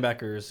the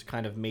linebackers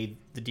kind of made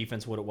the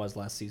defense what it was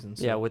last season.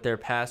 So. Yeah, with their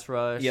pass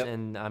rush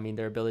and,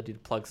 their ability to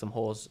plug some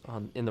holes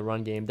in the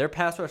run game. Their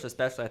pass rush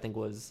especially, I think,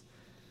 was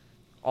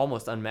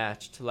almost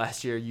unmatched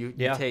last year. You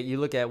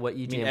look at what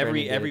EJ and Brandon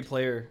did. Every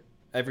player,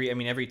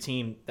 every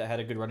team that had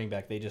a good running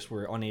back, they just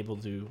were unable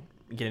to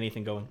get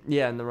anything going.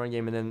 Yeah, in the run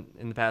game, and then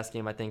in the pass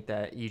game, I think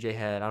that EJ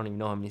had, I don't even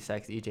know how many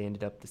sacks EJ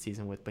ended up the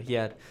season with, but he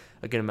had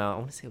a good amount. I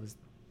want to say it was,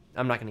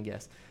 I'm not going to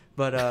guess.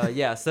 But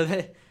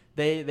so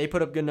they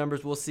put up good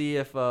numbers. We'll see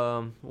if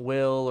Will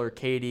or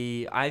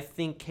KD, I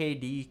think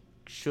KD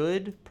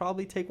should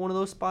probably take one of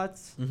those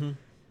spots. Mm-hmm.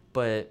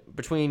 But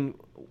between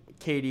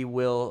KD,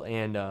 Will,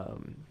 and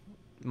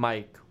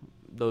Mike,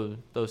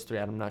 those 3,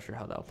 I'm not sure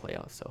how that'll play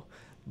out. So,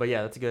 but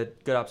yeah, that's a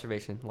good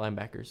observation.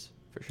 Linebackers.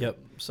 For sure. Yep.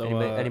 So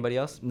anybody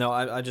else? No,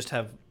 I just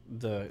have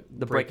the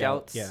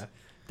breakouts. Yeah,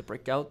 the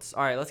breakouts.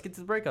 All right, let's get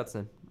to the breakouts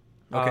then.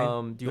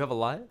 Okay. Do you have a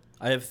lot?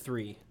 I have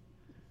 3.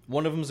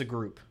 One of them's a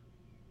group.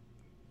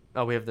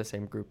 Oh, we have the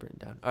same group written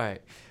down. All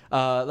right.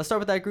 Let's start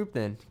with that group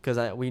then, because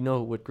we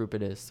know what group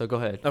it is. So go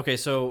ahead. Okay.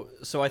 So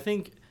I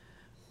think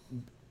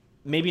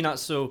maybe not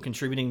so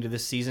contributing to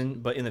this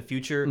season, but in the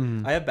future,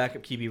 I have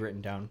backup QB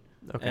written down.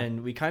 Okay.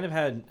 And we kind of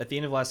had, at the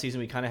end of last season,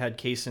 we kind of had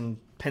Kaysen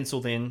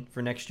penciled in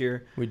for next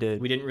year. We did.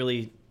 We didn't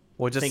really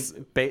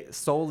think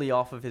solely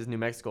off of his New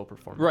Mexico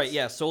performance. Right,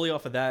 yeah, solely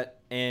off of that.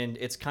 And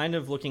it's kind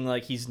of looking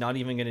like he's not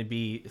even going to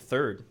be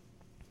 3rd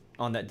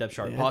on that depth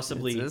chart.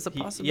 Possibly. It's a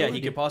possibility.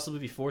 He could possibly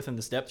be 4th in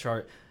this depth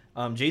chart.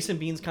 Jason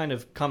Bean's kind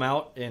of come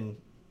out, and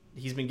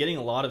he's been getting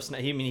a lot of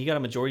snaps. He got a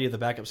majority of the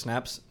backup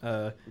snaps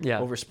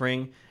over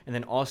spring. And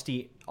then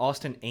Austin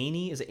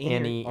Aney. Is it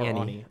Aney or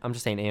Ani? I'm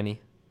just saying Aney.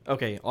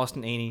 Okay,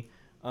 Austin Aney.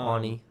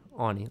 Ani.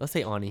 Let's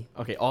say Ani.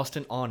 Okay,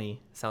 Austin Ani.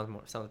 Sounds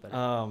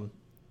better.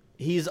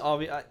 He's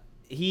obvious.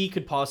 He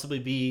could possibly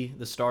be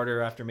the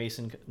starter after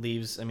Mason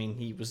leaves. I mean,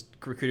 he was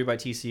recruited by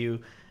TCU,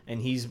 and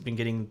he's been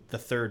getting the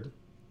 3rd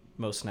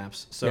most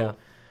snaps. So,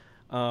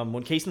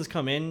 When Kaysen's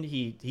come in,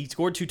 he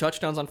scored 2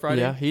 touchdowns on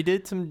Friday. Yeah, he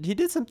did some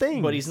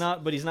things. But he's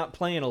not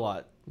playing a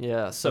lot.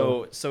 Yeah.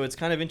 So it's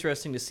kind of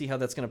interesting to see how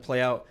that's going to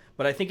play out.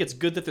 But I think it's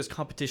good that there's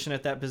competition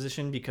at that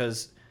position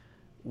because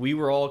we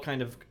were all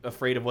kind of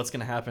afraid of what's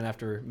going to happen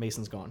after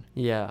Mason's gone.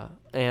 Yeah,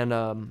 and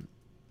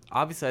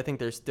obviously I think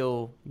there's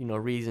still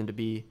reason to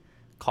be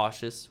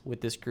cautious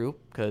with this group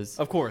because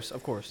Of course,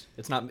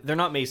 they're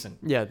not Mason.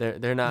 Yeah,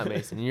 they're not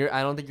Mason.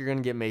 I don't think you're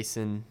gonna get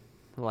Mason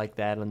like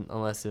that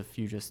unless if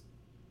you just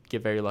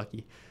get very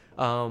lucky.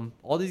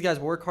 All these guys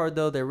work hard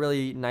though. They're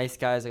really nice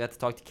guys. I got to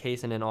talk to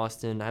Kaysen and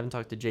Austin. I haven't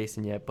talked to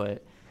Jason yet,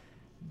 but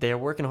they're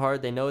working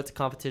hard. They know it's a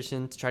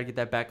competition to try to get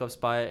that backup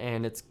spot,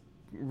 and it's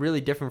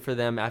really different for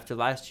them after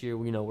last year.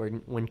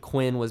 When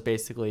Quinn was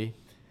basically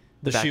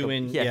The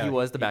shoe-in. Yeah, he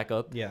was the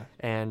backup. Yeah.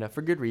 And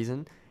for good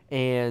reason.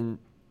 And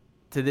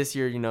to this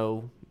year,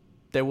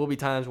 there will be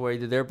times where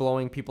either they're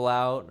blowing people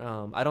out.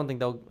 I don't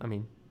think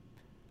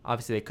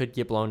obviously they could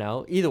get blown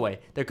out. Either way,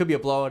 there could be a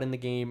blowout in the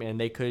game, and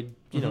they could,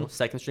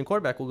 second string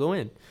quarterback will go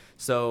in.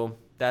 So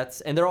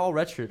and they're all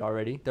redshirt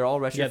already. They're all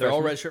redshirt. Yeah, they're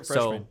all redshirt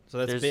freshmen.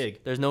 So that's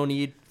big. There's no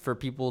need for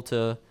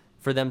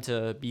them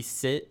to be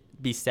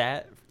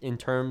sat in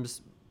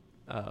terms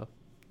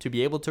to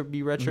be able to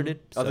be redshirted.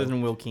 Mm-hmm. Other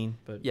than Will Keene,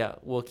 but yeah,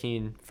 Will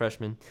Keene,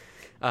 freshman.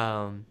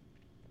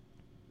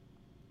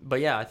 But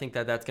yeah, I think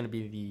that's going to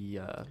be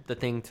the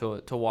thing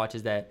to watch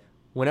is that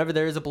whenever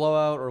there is a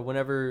blowout or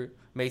whenever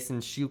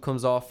Mason's shoe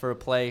comes off for a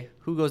play,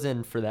 who goes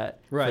in for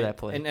that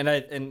play?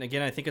 And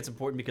again, I think it's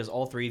important because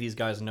all 3 of these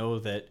guys know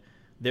that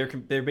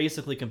they're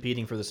basically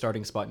competing for the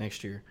starting spot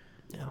next year.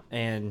 Yeah.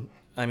 And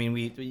I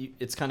mean,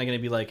 it's kind of going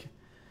to be like,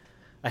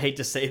 I hate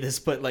to say this,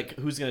 but like,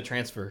 who's going to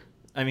transfer?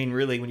 I mean,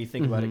 really, when you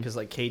think about it, because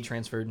like Cade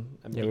transferred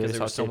because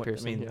there was so much.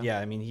 Pearson,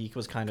 I mean, he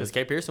was kind of because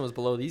Cade Pearson was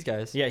below these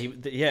guys. Yeah,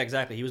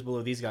 exactly. He was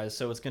below these guys,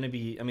 so it's going to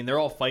be. I mean, they're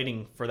all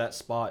fighting for that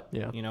spot.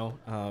 Yeah.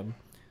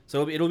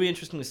 So it'll be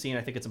interesting to see, and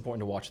I think it's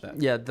important to watch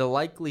that. Yeah, the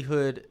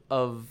likelihood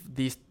of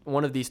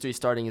one of these 3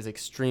 starting is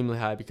extremely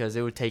high because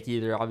it would take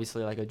either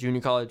obviously like a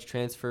junior college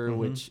transfer,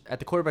 which at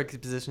the quarterback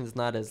position is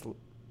not as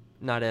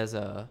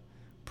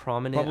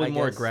prominent. Probably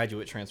more a guess.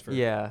 Graduate transfer.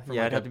 Yeah,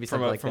 it'd have to be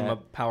something like from that. a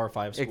Power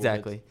 5 school.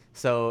 Exactly.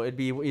 So it'd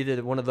be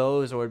either one of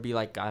those, or it'd be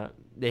like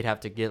they'd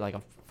have to get like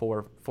a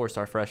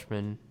 4-star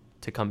freshman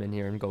to come in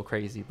here and go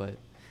crazy. But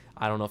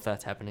I don't know if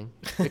that's happening.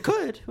 It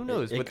could. Who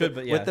knows? It could,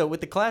 but yeah. With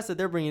the class that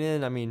they're bringing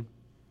in, I mean,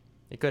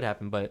 it could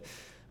happen. But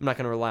I'm not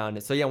going to rely on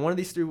it. So yeah, one of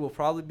these 3 will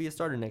probably be a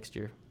starter next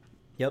year.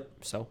 Yep.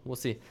 So we'll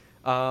see.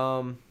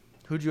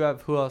 Who'd you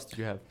have? Who else did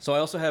you have? So I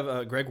also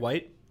have Greg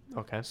White.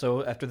 Okay.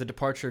 So after the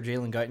departure of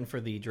Jalen Guyton for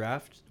the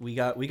draft, we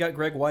got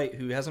Greg White,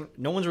 who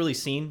no one's really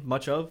seen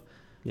much of.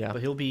 Yeah.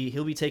 But he'll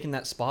be taking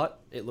that spot,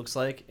 it looks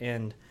like.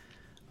 And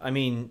I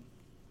mean,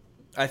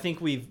 I think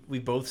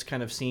we've both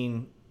kind of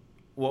seen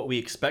what we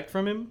expect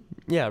from him.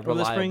 Yeah, over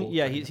the spring. reliable.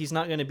 Yeah, he's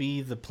not going to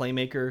be the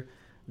playmaker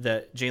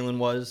that Jalen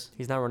was.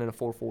 He's not running a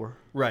 4.4.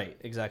 Right,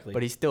 exactly.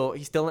 But he's still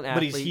an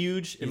athlete. But he's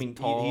huge.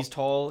 He's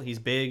tall, he's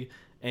big,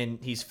 and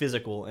he's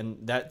physical, and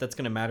that's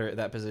going to matter at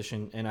that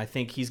position. And I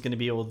think he's going to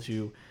be able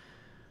to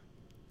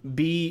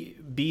be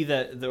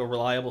the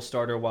reliable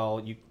starter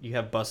while you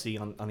have Bussy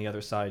on the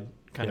other side,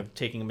 kind of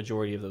taking a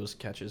majority of those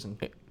catches. And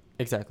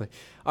exactly.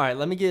 All right,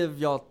 let me give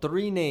y'all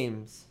 3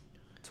 names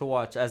to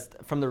watch as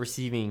from the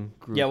receiving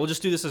group. Yeah, we'll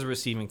just do this as a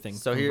receiving thing.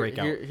 So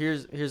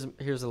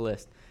here's a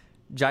list.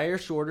 Jair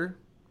Shorter,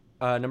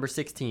 number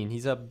 16.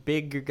 He's a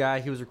bigger guy.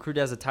 He was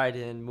recruited as a tight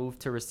end, moved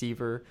to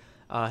receiver.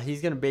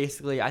 He's gonna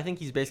I think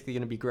he's basically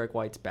gonna be Greg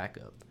White's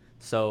backup.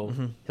 So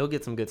he'll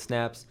get some good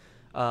snaps.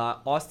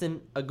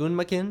 Austin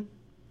Agunmakin.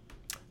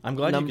 I'm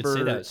glad you could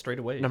say that straight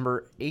away.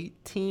 Number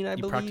 18, I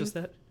believe. You practiced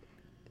that?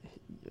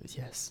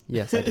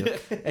 Yes, I do.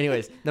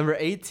 Anyways, number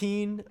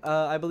 18,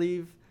 I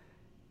believe.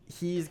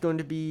 He's going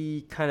to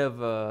be kind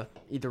of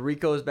either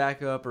Rico's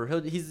backup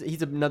or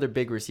he's another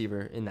big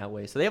receiver in that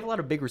way. So they have a lot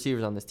of big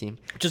receivers on this team,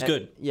 which is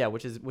good. Yeah,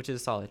 which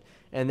is solid.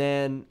 And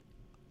then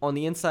on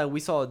the inside, we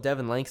saw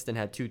Devin Langston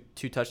had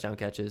two touchdown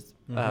catches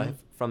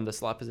from the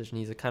slot position.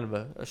 He's a kind of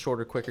a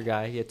shorter, quicker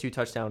guy. He had 2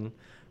 touchdown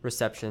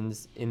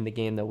receptions in the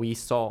game that we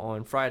saw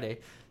on Friday.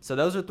 So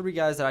those are 3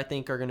 guys that I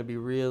think are going to be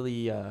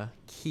really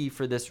key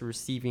for this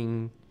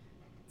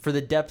for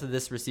the depth of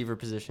this receiver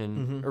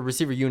position or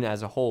receiver unit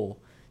as a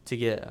whole to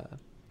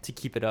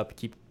keep it up,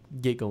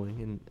 get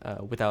going,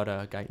 and without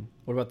Guyton.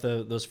 What about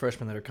those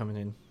freshmen that are coming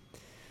in?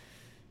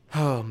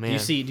 Oh man,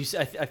 do you see?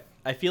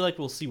 I feel like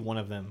we'll see one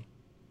of them,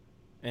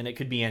 and it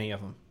could be any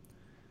of them.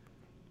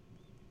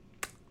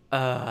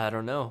 I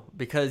don't know,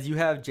 because you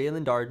have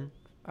Jalen Darden.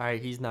 All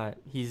right, he's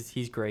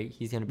great.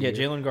 He's gonna be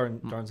there. Jalen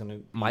Darden's gonna.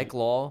 Mike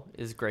Law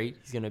is great.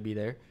 He's gonna be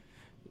there.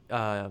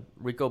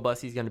 Rico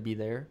Bussy's gonna be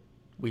there.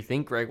 We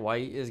think Greg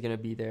White is gonna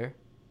be there.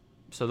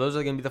 So those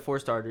are gonna be the 4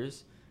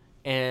 starters.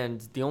 And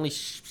the only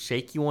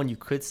shaky one you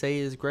could say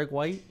is Greg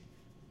White.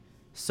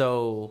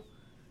 So,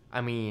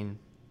 I mean,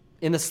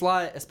 in the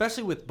slot,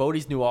 especially with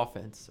Bodie's new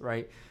offense,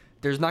 right,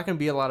 there's not going to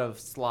be a lot of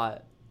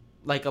slot.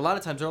 Like, a lot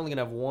of times they're only going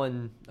to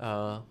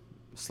have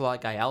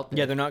slot guy out there.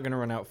 Yeah, they're not going to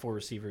run out 4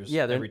 receivers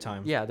every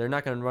time. Yeah, they're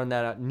not going to run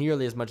that out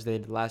nearly as much as they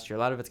did last year. A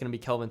lot of it's going to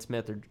be Kelvin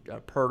Smith or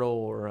Pirtle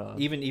or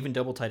even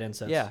double tight end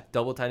sets. Yeah,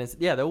 double tight ends.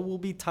 Yeah, there will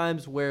be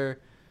times where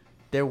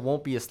there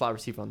won't be a slot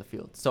receiver on the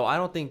field. So I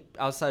don't think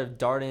outside of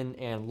Darden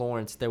and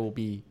Lawrence there will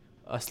be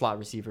a slot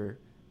receiver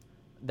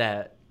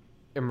that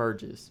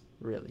emerges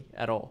really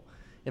at all,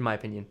 in my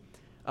opinion.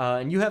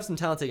 And you have some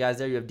talented guys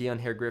there. You have Deion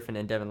Hare Griffin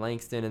and Devin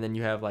Langston, and then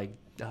you have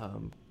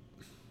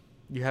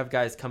you have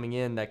guys coming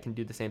in that can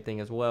do the same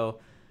thing as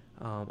well.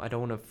 I don't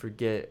want to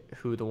forget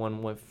who the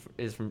one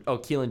is from. Oh,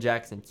 Keelan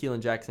Jackson. Keelan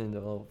Jackson, the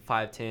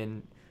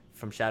 5'10"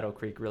 from Shadow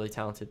Creek, really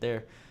talented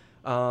there.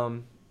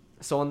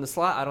 So on the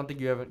slot, I don't think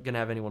you're going to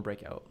have anyone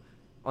break out.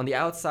 On the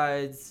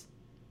outsides,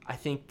 I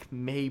think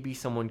maybe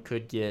someone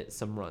could get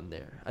some run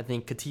there. I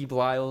think Khatib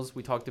Lyles,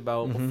 we talked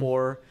about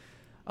before.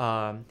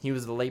 He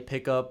was a late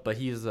pickup, but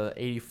he was a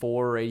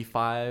 84 or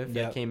 85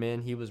 that came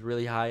in. He was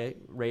really high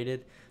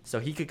rated. So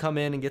he could come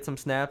in and get some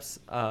snaps.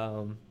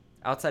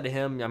 Outside of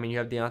him, I mean, you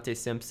have Deontay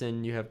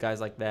Simpson. You have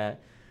guys like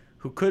that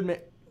who could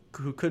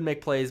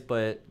make plays,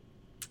 but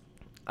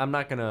I'm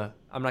not gonna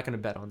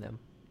bet on them.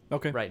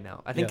 Okay. Right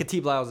now, I think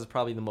Khatib Lyles is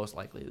probably the most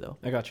likely though.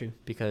 I got you.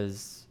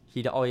 Because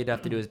all he'd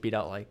have to do is beat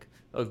out like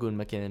Ogun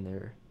McKinn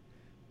or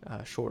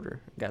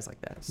Shorter, guys like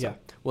that. So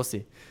we'll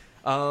see.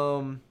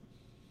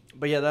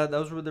 But yeah,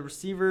 those were the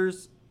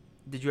receivers.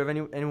 Did you have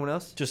anyone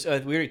else? Just we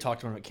already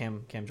talked about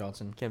Cam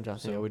Johnson. Cam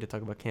Johnson. So. Yeah, we did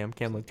talk about Cam.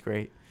 Cam looked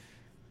great.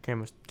 Cam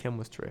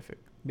was terrific.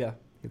 Yeah.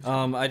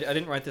 I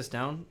didn't write this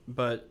down,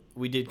 but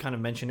we did kind of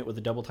mention it with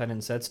the double tight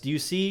end sets. Do you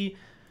see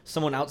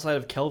someone outside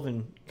of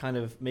Kelvin kind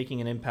of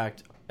making an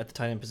impact at the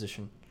tight end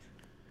position?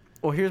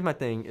 Well, here's my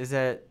thing: is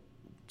that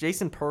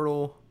Jason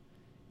Pirtle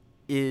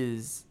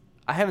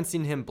I haven't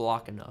seen him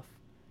block enough.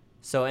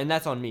 So, and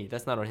that's on me.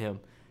 That's not on him.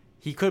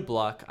 He could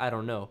block. I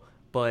don't know.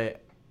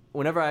 But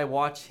whenever I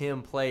watch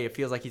him play, it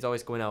feels like he's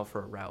always going out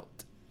for a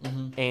route.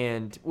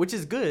 And which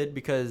is good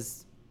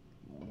because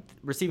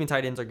receiving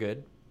tight ends are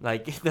good.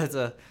 Like that's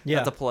a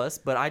plus.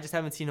 But I just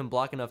haven't seen him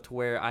block enough to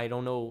where I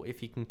don't know if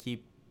he can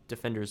keep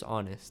defenders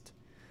honest.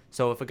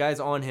 So if a guy's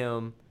on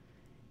him,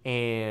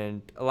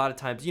 and a lot of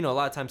times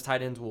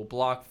tight ends will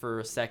block for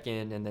a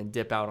second and then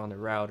dip out on the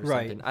route or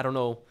something. I don't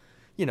know.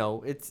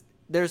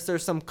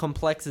 There's some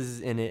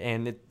complexes in it,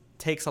 and it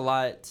takes a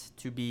lot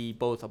to be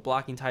both a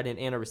blocking tight end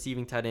and a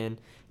receiving tight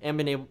end and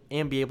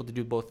be able to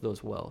do both of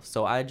those well.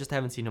 So I just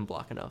haven't seen him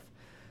block enough.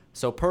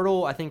 So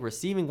Pirtle, I think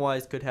receiving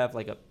wise could have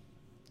like a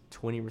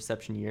 20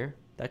 reception year.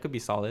 That could be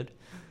solid.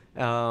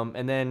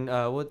 And then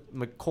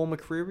Cole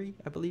McCreary,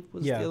 I believe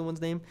was the other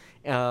one's name.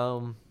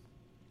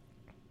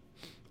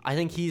 I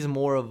think he's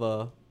more of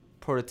a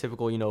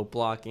prototypical,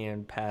 block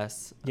and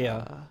pass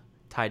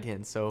tight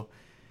end. So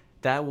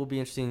that will be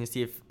interesting to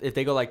see if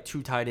they go like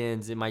 2 tight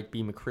ends, it might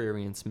be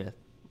McCreary and Smith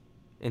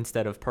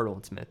instead of Pirtle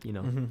and Smith,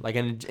 like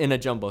in a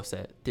jumbo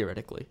set,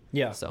 theoretically.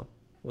 Yeah. So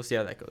we'll see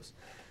how that goes.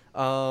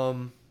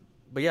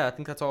 But yeah, I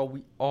think that's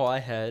all I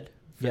had.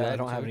 I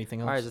don't have anything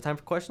else. All right, is it time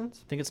for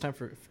questions? I think it's time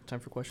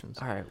for questions.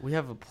 All right, we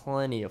have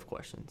plenty of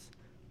questions.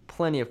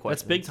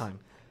 That's big time.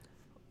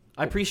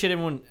 I appreciate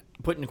everyone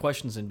putting the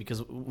questions in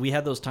because we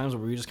had those times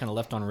where we were just kind of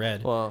left on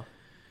red. Well,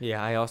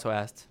 yeah, I also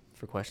asked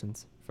for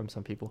questions from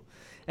some people.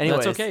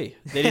 Anyways. That's okay.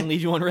 They didn't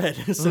leave you on red.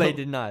 So they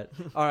did not.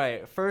 All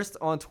right, first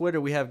on Twitter,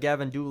 we have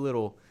Gavin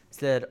Doolittle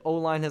said,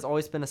 O-line has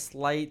always been a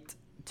slight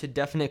to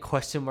definite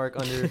question mark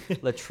under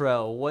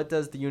Latrell. What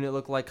does the unit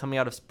look like coming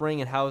out of spring,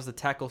 and how is the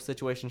tackle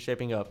situation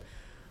shaping up?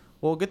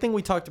 Well, good thing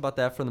we talked about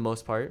that for the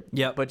most part.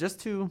 Yeah. But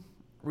just to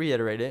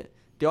reiterate it,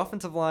 the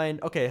offensive line,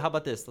 okay, how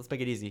about this? Let's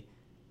make it easy.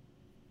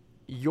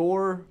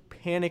 Your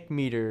panic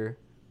meter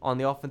on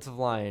the offensive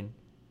line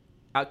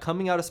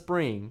coming out of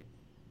spring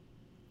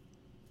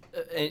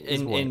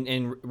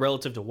in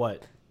relative to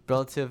what?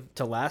 Relative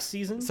to last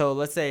season? So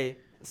let's say,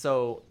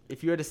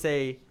 if you had to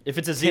say, if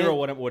it's a 0,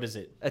 what is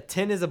it? A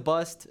 10 is a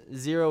bust.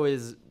 0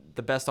 is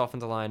the best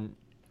offensive line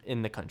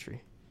in the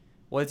country.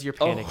 What's your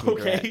panic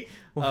meter at?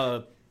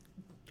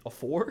 A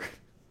 4?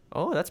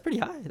 Oh, that's pretty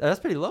high. That's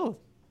pretty low.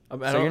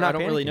 I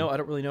don't really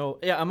know.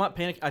 Yeah, I'm not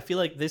panicking. I feel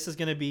like this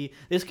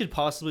could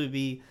possibly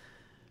be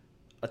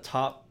a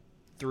top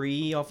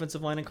 3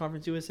 offensive line in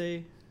Conference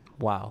USA.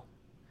 Wow.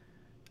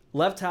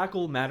 Left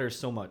tackle matters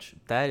so much.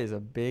 That is a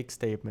big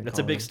statement. That's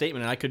a big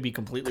statement, and I could be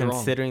completely wrong.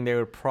 Considering they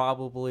were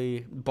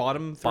probably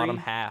bottom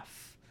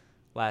half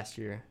last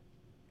year.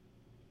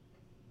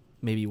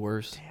 Maybe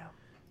worse. Damn.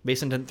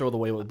 Mason didn't throw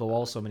the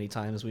ball so many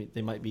times.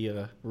 They might be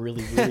a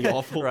really, really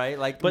awful. Right?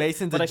 Like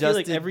Mason's adjusted. But I feel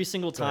like every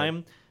single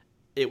time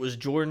it was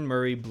Jordan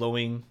Murray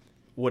blowing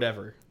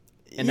whatever.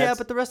 And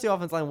but the rest of the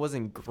offensive line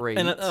wasn't great.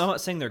 And I'm not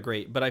saying they're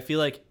great, but I feel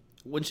like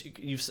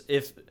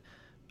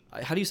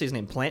how do you say his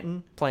name?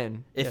 Planton.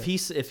 If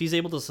he's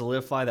able to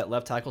solidify that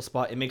left tackle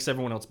spot, it makes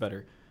everyone else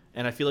better.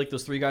 And I feel like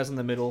those 3 guys in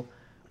the middle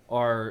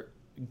are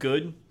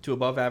good to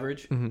above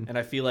average. Mm-hmm. And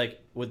I feel like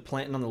with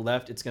Planton on the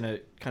left, it's going to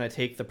kind of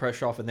take the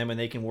pressure off of them and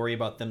they can worry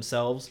about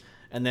themselves.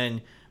 And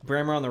then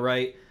Brammer on the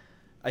right,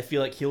 I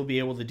feel like he'll be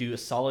able to do a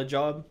solid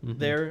job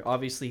there.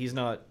 Obviously, he's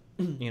not,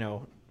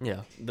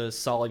 Yeah. the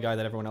solid guy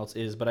that everyone else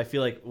is. But I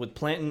feel like with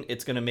Planton,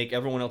 it's going to make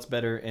everyone else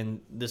better,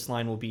 and this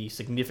line will be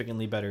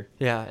significantly better.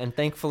 Yeah, and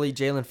thankfully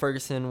Jalen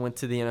Ferguson went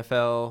to the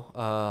NFL.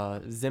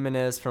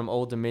 Zimenez from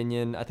Old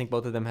Dominion, I think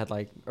both of them had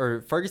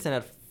Ferguson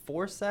had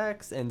 4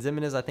 sacks, and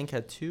Zimenez I think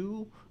had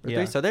 2 or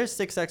 3. So there's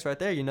 6 sacks right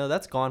there.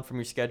 That's gone from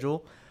your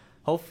schedule.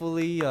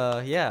 Hopefully,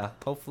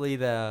 hopefully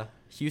the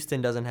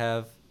Houston doesn't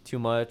have too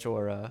much,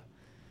 or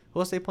who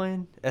else they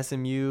playing?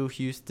 SMU,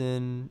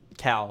 Houston,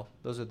 Cal.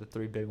 Those are the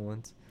 3 big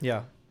ones.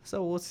 Yeah.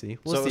 So we'll see.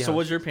 So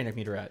what's your panic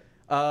meter at?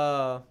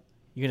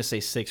 You're gonna say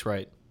 6,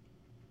 right?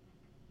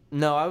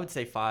 No, I would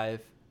say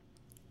 5.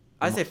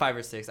 I'd say 5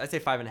 or 6. I'd say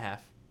 5.5.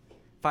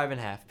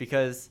 5.5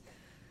 because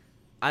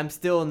I'm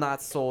still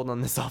not sold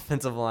on this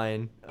offensive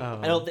line.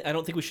 I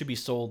don't think we should be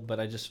sold, but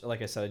I just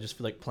feel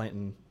like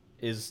Planton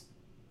is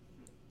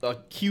a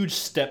huge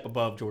step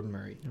above Jordan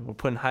Murray. We're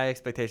putting high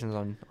expectations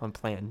on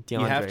Plan. DeAndre.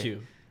 You have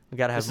to. We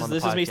gotta have him on the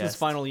podcast. This is Mason's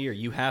final year.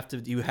 You have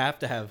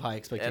to have high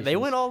expectations. And they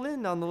went all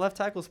in on the left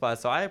tackle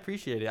spot, so I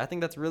appreciate it. I think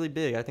that's really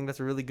big. I think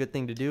that's a really good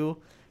thing to do.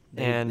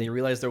 And they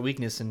realized their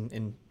weakness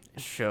and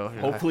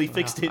hopefully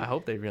fixed it. I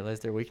hope they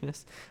realized their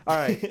weakness. All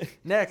right.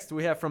 Next,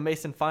 we have from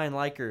Mason Fine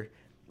Liker.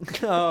 I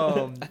thought you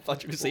were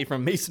going to say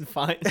from Mason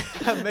Fine.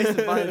 Mason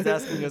Fine is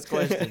asking us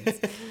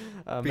questions.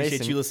 Appreciate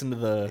Mason, you listening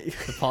to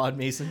the pod,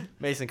 Mason.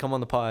 Mason, come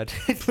on the pod.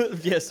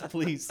 Yes,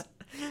 please.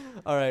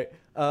 All right.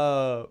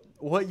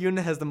 What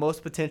unit has the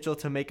most potential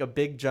to make a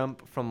big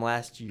jump from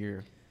last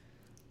year?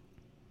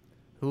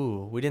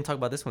 Ooh, we didn't talk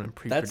about this one in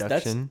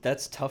pre-production.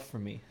 That's tough for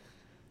me.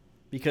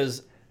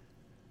 Because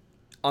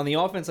on the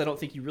offense, I don't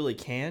think you really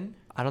can.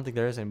 I don't think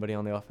there is anybody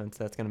on the offense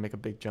that's going to make a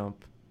big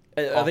jump.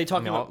 Are they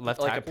talking about left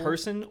like tackle? A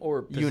person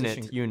or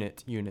position?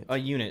 Unit. A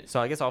unit.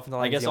 So I guess offensive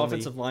line.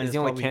 Offensive line is the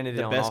only probably candidate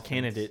the on best offense.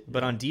 candidate.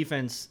 But on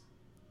defense,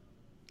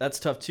 that's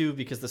tough too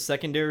because the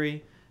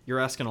secondary, you're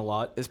asking a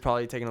lot. Is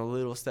probably taking a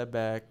little step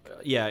back.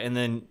 Yeah, and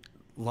then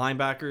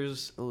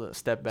linebackers, A little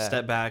step back.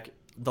 Step back.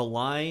 The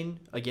line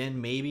again,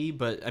 maybe,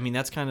 but I mean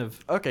that's kind of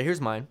Okay, here's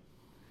mine.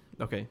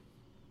 okay.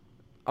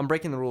 I'm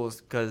breaking the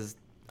rules because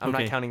I'm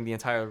not counting the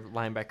entire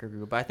linebacker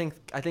group. But I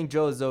think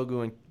Joe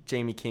Zogu and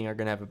Jamie King are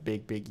gonna have a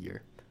big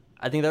year.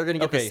 I think they're gonna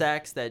get the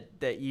sacks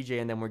that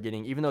EJ and them were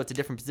getting, even though it's a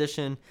different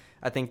position.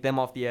 I think them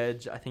off the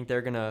edge. I think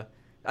they're gonna.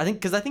 I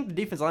think the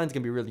defense line is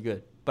gonna be really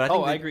good. But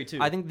I agree too.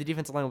 I think the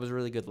defensive line was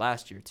really good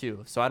last year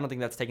too. So I don't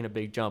think that's taking a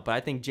big jump. But I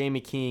think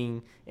Jamie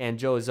King and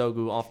Joe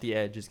Zogu off the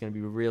edge is gonna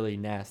be really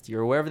nasty.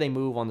 Or wherever they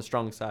move on the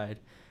strong side,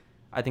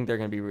 I think they're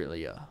gonna be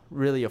really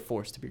a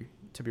force to be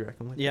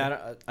reckoned with.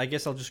 Yeah, I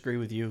guess I'll just agree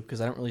with you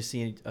because I don't really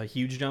see a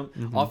huge jump.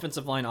 Mm-hmm.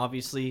 Offensive line,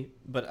 obviously,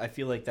 but I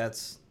feel like that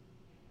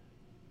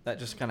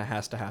just kind of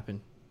has to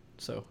happen.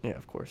 So yeah,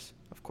 of course.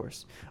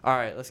 All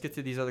right, let's get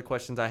to these other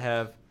questions I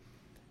have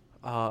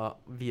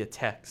via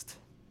text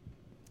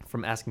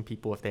from asking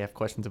people if they have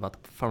questions about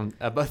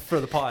for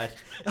the pod.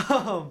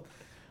 All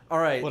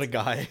right. what a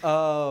guy.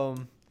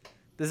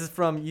 This is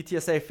from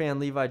UTSA fan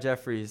Levi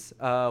Jeffries.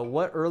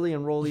 What early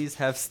enrollees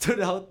have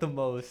stood out the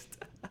most?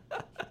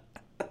 I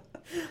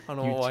don't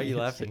know why you're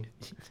laughing.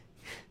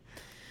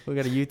 We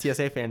got a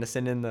UTSA fan to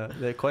send in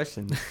the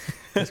questions.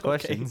 His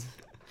questions.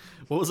 Okay.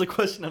 What was the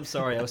question? I'm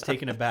sorry, I was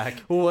taken aback.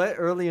 What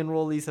early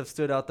enrollees have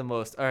stood out the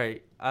most? All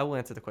right, I will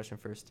answer the question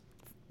first.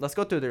 Let's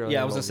go through the early enrollees.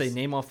 I was going to say,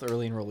 name off the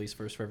early enrollees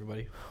first for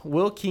everybody.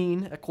 Will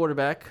Keene at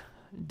quarterback.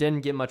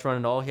 Didn't get much run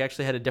at all. He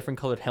actually had a different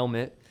colored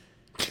helmet.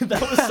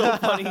 That was so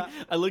funny.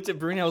 I looked at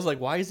Bruni. I was like,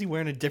 why is he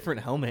wearing a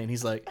different helmet? And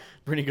he's like,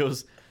 Bruni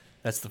goes,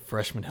 that's the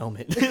freshman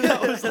helmet. And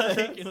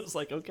it was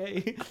like,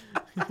 okay.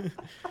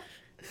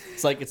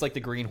 It's like the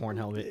greenhorn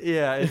helmet.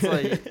 Yeah, it's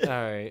like, all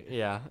right,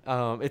 yeah.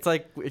 It's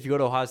like if you go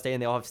to Ohio State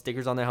and they all have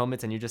stickers on their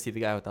helmets and you just see the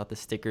guy without the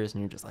stickers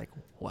and you're just like,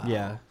 wow.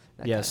 Yeah.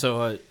 Yeah,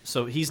 so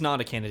he's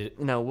not a candidate.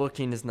 No, Will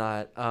Keene is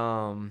not.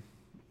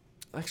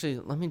 Actually,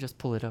 let me just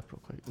pull it up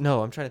real quick.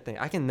 No, I'm trying to think.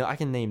 I can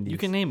name these. You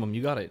can name them.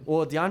 You got it.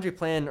 Well, DeAndre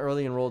Plan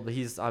early enrolled, but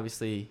he's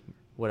obviously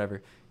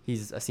whatever.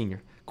 He's a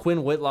senior.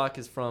 Quinn Whitlock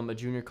is from a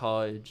junior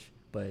college,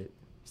 but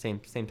same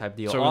type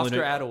deal. So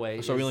Oscar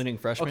Attaway. So we're really doing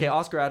freshmen? Okay,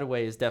 Oscar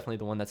Attaway is definitely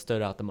the one that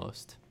stood out the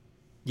most.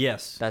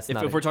 Yes. That's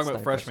if we're talking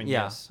about freshmen,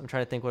 yeah. Yes. I'm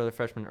trying to think what other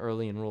freshmen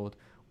early enrolled.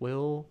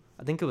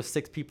 I think it was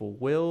 6 people.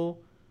 Will,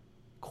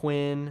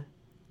 Quinn,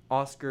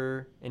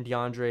 Oscar, and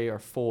DeAndre are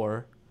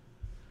 4.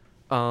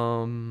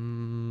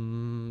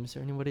 Is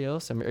there anybody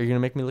else? Are you gonna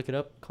make me look it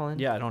up, Colin?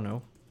 Yeah, I don't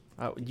know.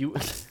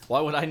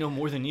 Why would I know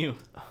more than you?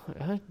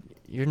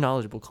 You're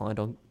knowledgeable,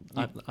 Colin.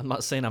 I'm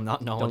not saying I'm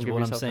not knowledgeable.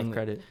 Don't give I'm saying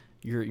credit.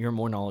 You're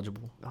more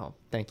knowledgeable. Oh,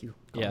 thank you,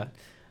 Colin.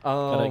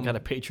 Yeah. Gotta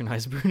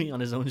patronize Bruni on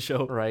his own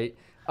show. Right.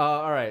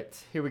 All right.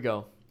 Here we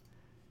go.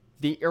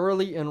 The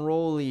early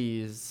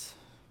enrollees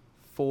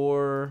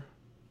for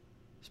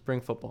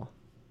spring football.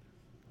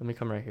 Let me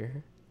come right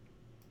here.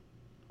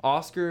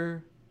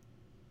 Oscar,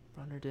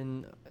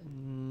 Brunnerton.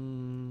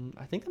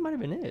 I think that might have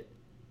been it.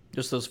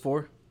 Just those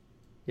 4?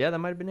 Yeah, that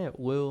might have been it.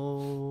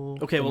 Will.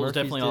 Okay, well, it was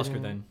Murphys definitely Oscar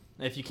didn't. then.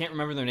 If you can't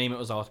remember their name, it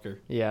was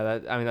Oscar. Yeah,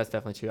 that's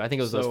definitely true. I think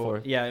it was those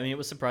 4. Yeah, I mean, it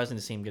was surprising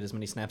to see him get as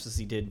many snaps as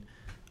he did.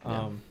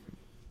 Yeah.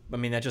 I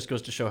mean, that just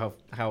goes to show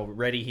how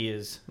ready he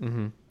is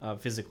Mm-hmm.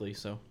 physically.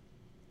 So,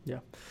 Yeah.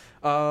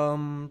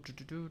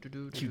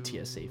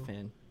 QTSA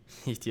fan.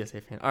 He's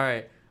TSA fan. All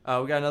right.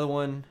 We got another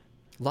one.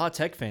 La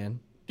Tech fan.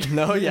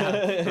 No,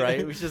 yeah,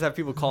 right. We should just have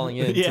people calling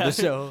in to Yeah. the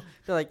show.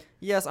 They're like,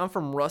 "Yes, I'm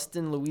from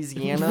Ruston,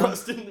 Louisiana.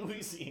 Ruston,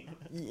 Louisiana.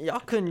 Y'all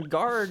couldn't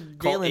guard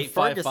Call Jalen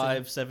Ferguson."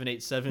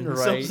 855-787.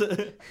 Right.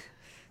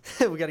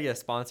 We gotta get a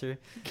sponsor.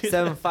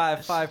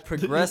 755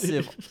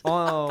 Progressive.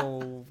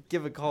 Oh,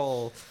 give a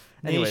call.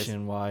 Anyways,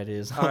 Nationwide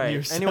is all on your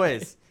right. side.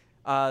 Anyways,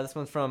 this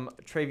one's from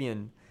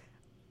Travian.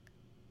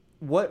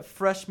 What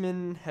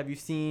freshman have you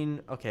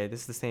seen? Okay, this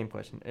is the same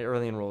question.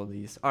 Early enroll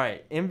these. All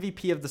right,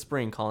 MVP of the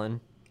spring,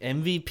 Colin.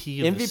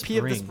 MVP of the spring.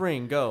 MVP of the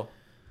spring. Go.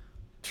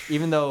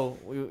 Even though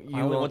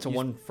I only went to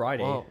one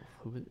Friday. Whoa.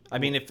 I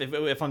mean,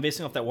 if I'm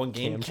basing off that one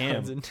game,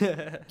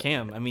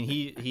 Cam. I mean,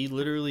 he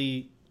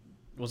literally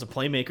was a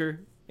playmaker,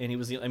 and he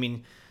was. I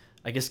mean,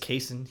 I guess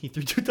Kaysen, he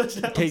threw 2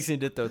 touchdowns. Kaysen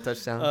did throw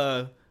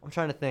touchdowns. I'm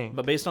trying to think.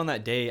 But based on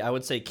that day, I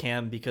would say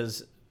Cam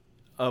because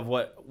of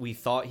what we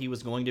thought he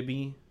was going to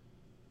be,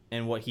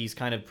 and what he's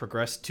kind of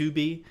progressed to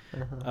be.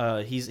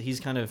 He's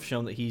kind of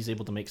shown that he's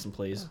able to make some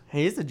plays.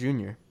 He is a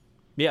junior.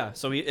 Yeah.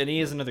 So he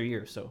has another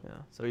year. So Yeah.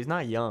 So he's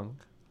not young.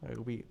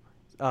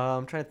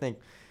 I'm trying to think.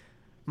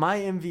 My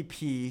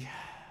MVP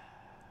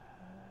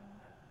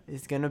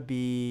is gonna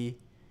be.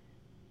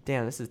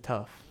 Damn, this is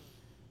tough.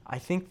 I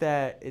think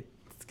that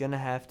it's gonna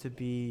have to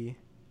be.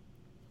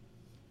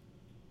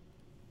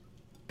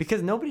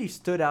 Because nobody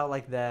stood out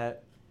like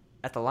that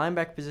at the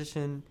linebacker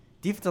position.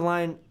 Defensive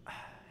line,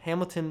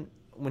 Hamilton,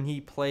 when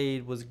he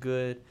played, was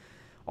good.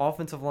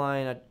 Offensive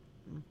line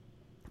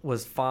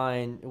was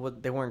fine.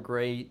 They weren't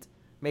great.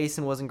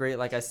 Mason wasn't great,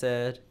 like I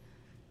said.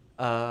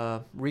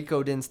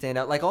 Rico didn't stand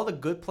out. Like, all the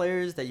good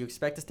players that you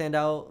expect to stand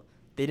out,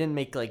 they didn't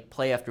make, like,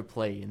 play after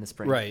play in the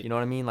spring. Right. You know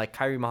what I mean? Like,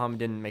 Kyrie Muhammad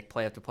didn't make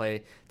play after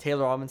play.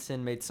 Taylor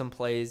Robinson made some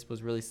plays,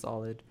 was really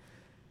solid.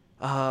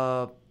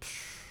 I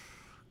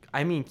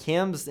mean,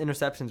 Cam's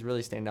interceptions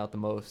really stand out the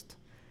most.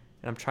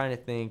 And I'm trying to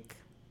think.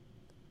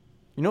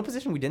 You know what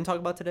position we didn't talk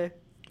about today?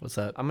 what's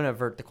that? I'm going to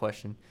avert the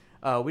question.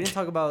 We didn't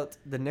talk about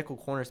the nickel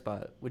corner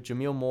spot with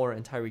Jameel Moore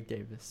and Tyreek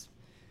Davis.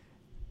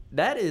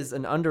 That is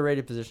an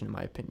underrated position, in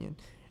my opinion.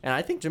 And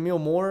I think Jameel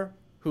Moore,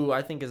 who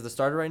I think is the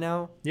starter right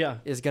now, Yeah.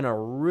 is going to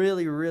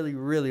really, really,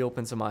 really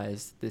open some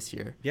eyes this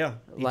year. Yeah.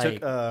 He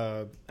Like-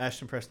 took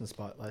Ashton Preston's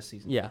spot last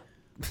season. Yeah.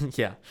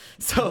 Yeah.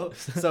 So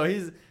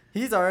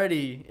he's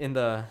already in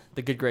the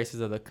good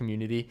graces of the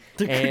community.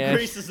 The good And-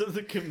 graces of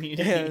the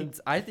community. And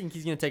I think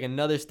he's going to take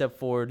another step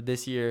forward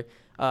this year.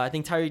 I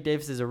think Tyreek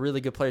Davis is a really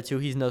good player, too.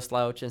 He's no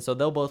slouch. And so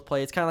they'll both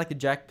play. It's kind of like the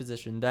jack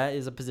position. That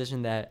is a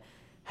position that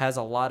has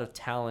a lot of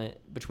talent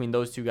between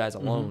those two guys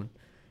alone.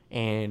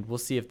 And we'll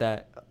see if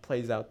that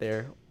plays out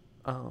there.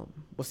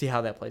 We'll see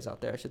how that plays out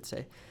there, I should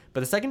say.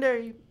 But the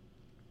secondary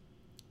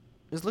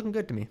is looking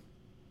good to me.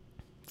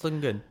 It's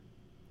looking good.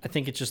 I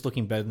think it's just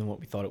looking better than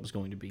what we thought it was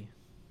going to be.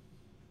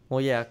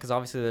 Well, yeah, because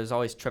obviously there's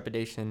always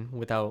trepidation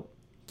without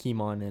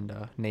Keemon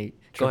and Nate.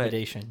 Go ahead.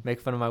 Trepidation. Make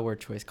fun of my word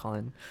choice,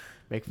 Colin.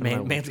 Make fun of my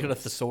word Man's got a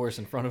choice. thesaurus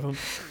in front of him.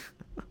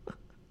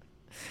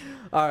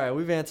 All right,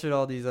 we've answered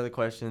all these other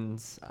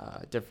questions.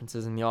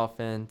 Differences in the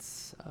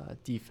offense,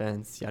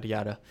 defense, yada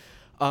yada.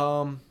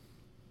 All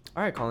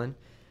right, Colin.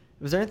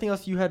 Was there anything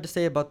else you had to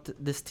say about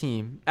this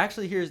team?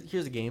 Actually, here's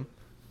a game.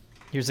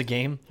 Here's a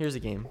game. Here's a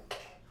game.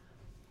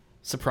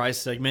 Surprise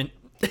segment.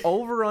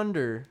 Over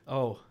under.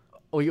 Oh.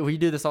 We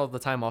do this all the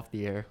time off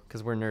the air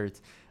because we're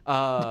nerds.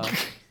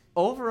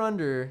 Over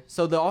under.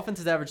 So the offense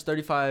has averaged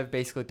 35,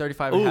 basically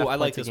 35 and a half Ooh, I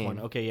like points a this game. one.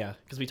 Okay, yeah,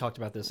 because we talked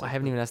about this. Well, I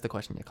haven't even asked the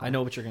question yet, I Colin.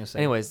 know what you're going to say.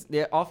 Anyways,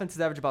 the offense has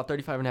averaged about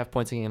 35 and a half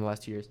points a game in the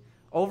last 2 years.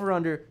 Over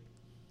under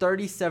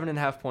 37 and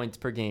a half points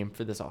per game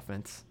for this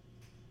offense.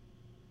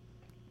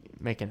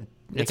 Making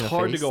It's a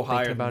hard to face go thinking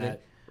higher than about that.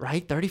 it.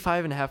 Right?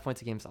 35 and a half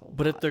points a game is a lot.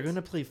 But if they're going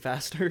to play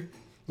faster.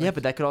 Yeah,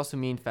 but that could also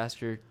mean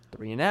faster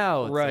 3 and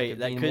outs. Right, It could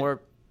that mean could-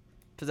 more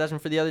possession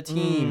for the other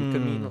team.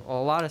 Could mean a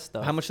lot of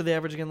stuff. How much did they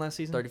average again last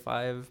season?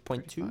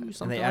 35.2,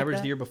 something And they like averaged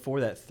that? the year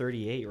before that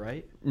 38,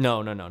 right?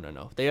 No.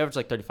 They averaged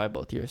like 35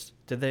 both years.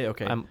 Did they?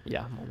 Okay. I'm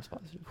almost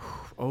positive.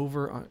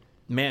 Over.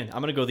 Man,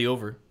 I'm going to go the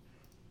over.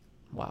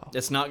 Wow.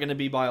 It's not going to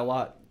be by a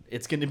lot.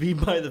 It's going to be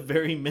by the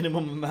very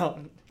minimum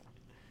amount.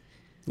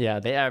 Yeah,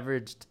 they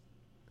averaged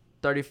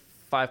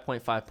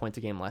 35.5 points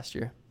a game last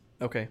year.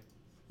 Okay.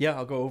 Yeah,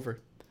 I'll go over.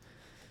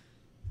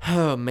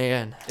 Oh,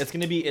 man. It's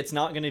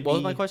not going to be What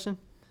was my question?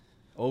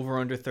 over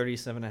under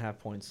 37.5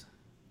 points.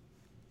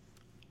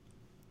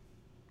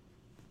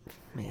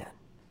 Man.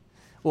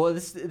 Well,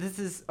 this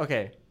is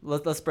okay.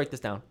 Let's break this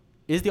down.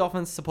 Is the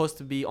offense supposed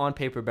to be on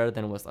paper better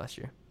than it was last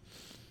year?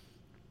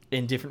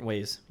 In different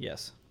ways,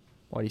 yes.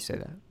 Why do you say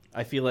that?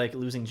 I feel like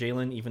losing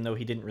Jalen, even though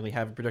he didn't really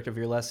have a productive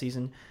year last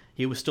season,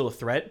 he was still a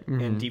threat,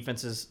 Mhm. and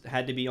defenses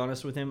had to be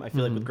honest with him. I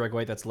feel like with Mhm. Greg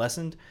White, that's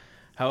lessened.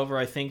 However,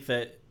 I think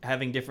that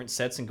having different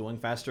sets and going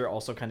faster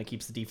also kind of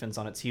keeps the defense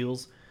on its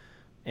heels.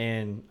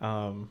 And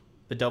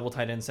the double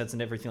tight end sets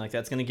and everything like that,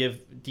 it's going to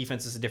give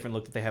defenses a different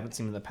look that they haven't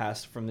seen in the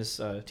past from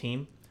this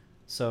team.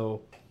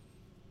 So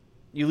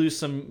You lose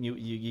some,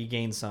 you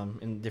gain some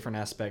in different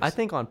aspects. I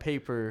think on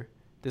paper,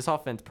 this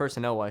offense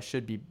personnel-wise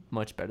should be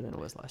much better than it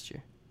was last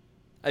year.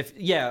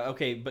 Yeah,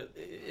 okay, but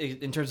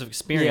in terms of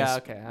experience. Yeah,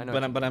 okay, I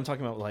know. But I'm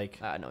talking about like.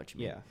 I know what you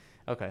mean. Yeah.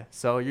 Okay,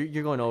 so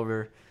you're going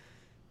over.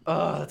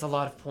 Oh, that's a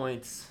lot of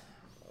points.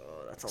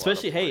 Oh, that's a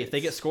Especially, lot of hey, if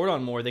they get scored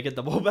on more, they get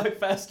the ball back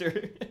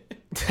faster.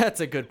 That's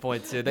a good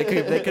point too.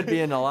 They could be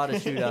in a lot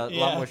of shootouts, a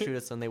lot more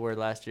shootouts than they were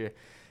last year,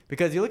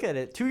 because you look at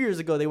it. 2 years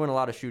ago, they won a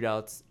lot of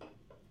shootouts,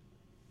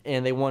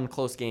 and they won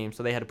close games,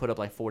 so they had to put up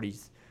like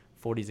 40s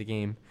a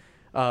game.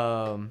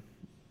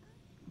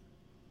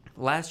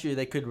 Last year,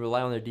 they could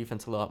rely on their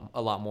defense a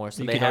lot more.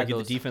 So you they could had argue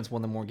those, the defense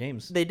won them more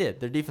games. They did.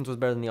 Their defense was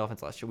better than the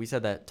offense last year. We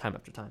said that time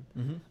after time.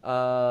 Mm-hmm.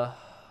 So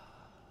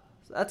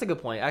that's a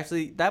good point.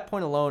 Actually, that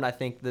point alone, I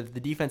think the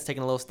defense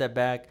taking a little step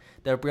back.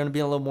 They're going to be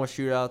in a little more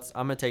shootouts.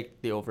 I'm going to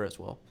take the over as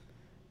well.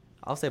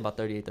 I'll say about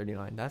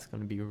 38-39. That's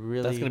going to be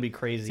really. That's going to be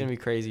crazy. It's going to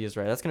be crazy, is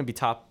right. That's going to be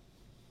top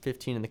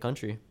 15 in the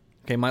country.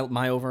 Okay,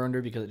 my over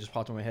under, because it just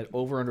popped in my head.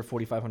 Over under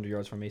 4,500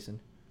 yards for Mason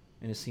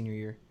in his senior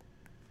year.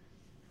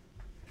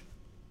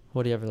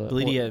 What do you ever? I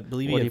believe he had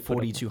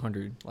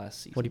 4,200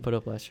 last season. What did he put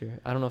up last year?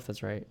 I don't know if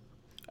that's right.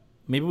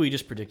 Maybe we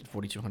just predicted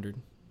 4,200.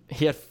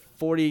 He had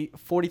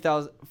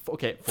 40,000.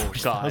 Okay,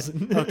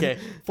 40,000. Okay,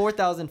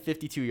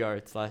 4,052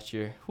 yards last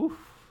year. Whew.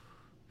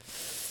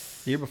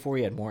 The year before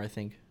he had more, I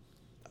think.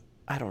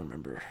 I don't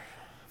remember.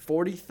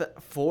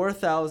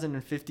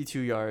 4,052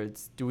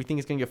 yards. Do we think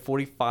it's gonna get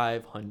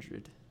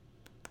 4,500?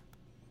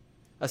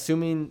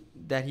 Assuming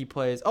that he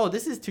plays. Oh,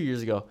 this is 2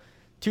 years ago.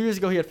 2 years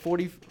ago he had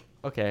 40.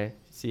 Okay,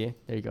 see,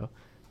 there you go.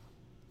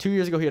 2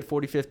 years ago he had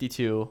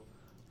 40-52.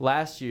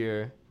 Last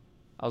year,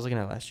 I was looking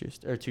at last year's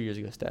or 2 years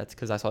ago stats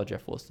because I saw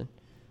Jeff Wilson.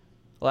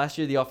 Last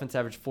year the offense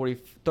averaged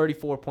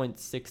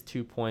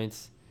 34.62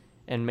 points,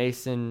 and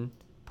Mason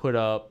put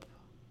up.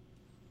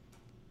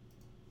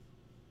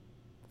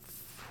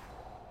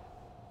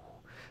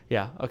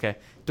 Yeah, okay,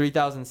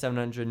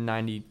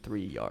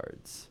 3,793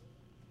 yards.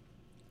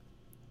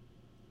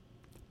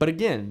 But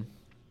again,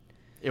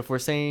 if we're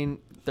saying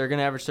they're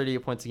gonna average 38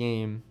 points a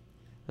game.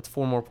 That's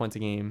 4 more points a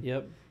game.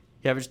 Yep.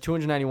 He averaged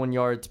 291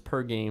 yards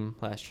per game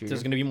last year.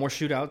 There's going to be more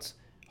shootouts.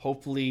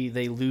 Hopefully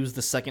they lose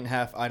the second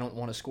half. I don't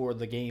want to score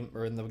the game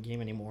or in the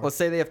game anymore. Let's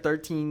say they have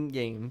 13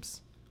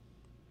 games.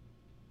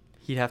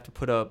 He'd have to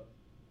put up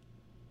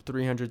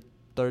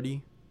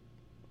 330,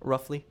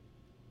 roughly.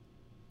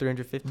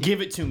 350.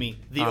 Give it to me.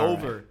 The All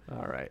over.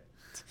 Right.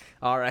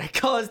 All right.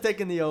 Colin's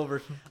taking the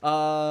over.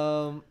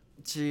 I'm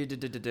gonna take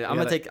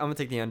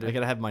the under. I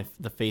gotta have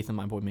the faith in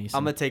my boy Mason.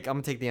 I'm gonna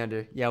take the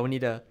under. Yeah, we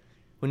need to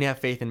have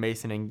faith in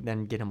Mason and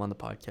then get him on the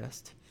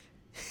podcast.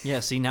 Yeah,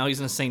 see, now he's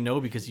gonna say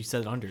no because you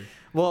said under.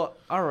 Well,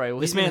 all right.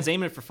 Well, this man's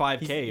aiming for 5K.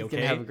 He's okay,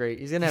 gonna have a great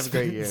year.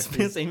 This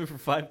man's aiming for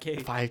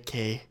 5K.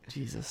 5K.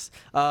 Jesus.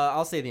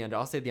 I'll say the under.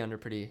 I'll say the under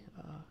pretty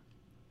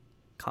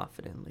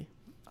confidently.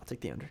 I'll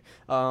take the under.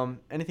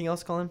 Anything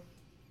else, Colin?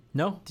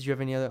 No. Did you have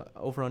any other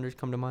over-unders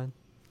come to mind?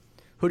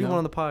 Who do you want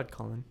on the pod,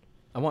 Colin?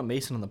 I want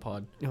Mason on the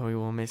pod. Oh, we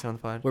want Mason on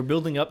the pod. We're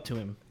building up to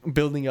him.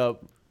 Building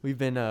up. We've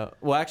been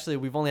well, actually,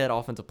 we've only had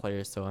offensive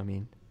players, so I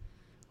mean,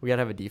 we gotta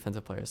have a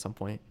defensive player at some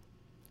point.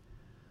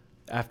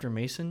 After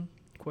Mason?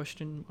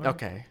 Question mark?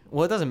 Okay.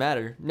 Well, it doesn't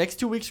matter. Next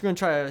 2 weeks, we're gonna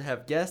try to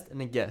have guest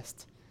and a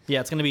guest. Yeah,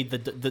 it's gonna be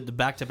the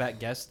back-to-back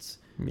guests.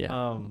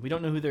 Yeah. We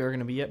don't know who they're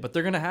gonna be yet, but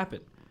they're gonna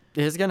happen.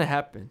 It's gonna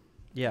happen.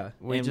 Yeah.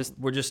 We're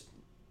just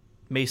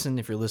Mason,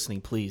 if you're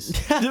listening, please,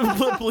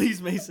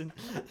 please, Mason.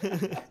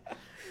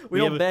 We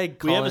don't beg,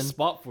 Colin. We have a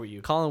spot for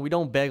you. Colin, we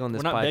don't beg on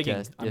this We're not podcast. begging.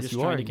 I'm Yes, just you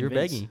trying are. to You're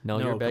convince. begging. No,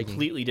 you're begging.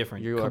 Completely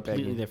different. You are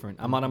completely begging. different.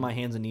 I'm out on my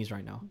hands and knees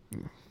right now.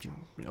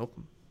 Nope.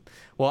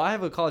 Well, I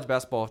have a college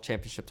basketball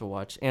championship to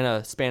watch and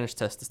a Spanish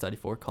test to study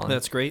for, Colin.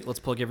 That's great. Let's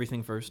plug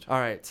everything first. All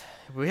right.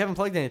 We haven't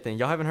plugged anything.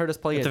 Y'all haven't heard us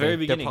plug At the anything. very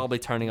beginning. They're probably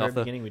turning At the off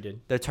very beginning we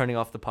did. They're turning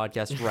off the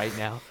podcast right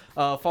now.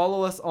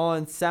 Follow us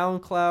on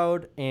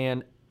SoundCloud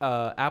and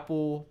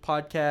Apple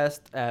Podcast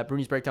at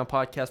Bruni's Breakdown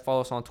Podcast.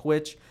 Follow us on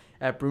Twitch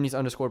at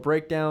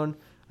Bruni's_breakdown.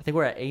 I think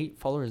we're at 8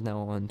 followers now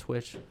on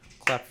Twitch.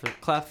 Clap for them.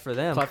 Clap for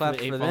the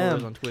 8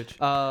 followers on Twitch.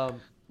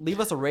 Leave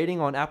us a rating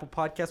on Apple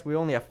Podcasts. We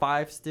only have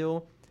 5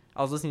 still.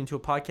 I was listening to a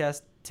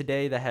podcast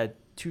today that had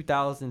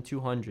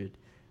 2,200.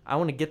 I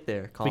want to get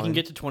there, Colin. We can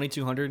get to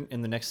 2,200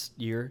 in the next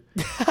year.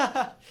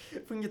 If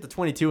we can get to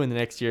 22 in the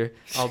next year,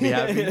 I'll be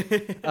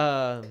happy.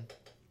 But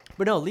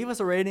no, leave us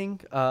a rating.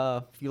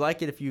 If you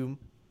like it, if you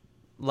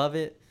love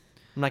it.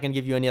 I'm not going to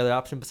give you any other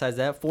option besides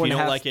that. If you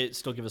don't like it,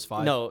 still give us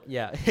 5. No,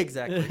 yeah,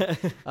 exactly.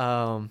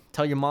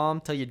 Tell your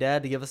mom, tell your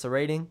dad to give us a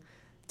rating.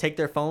 Take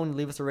their phone,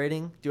 leave us a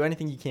rating. Do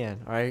anything you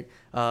can, all right?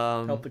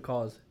 Help the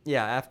cause.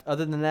 Yeah,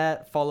 other than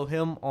that, follow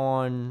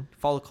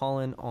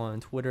Colin on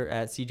Twitter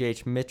at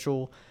CJH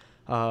Mitchell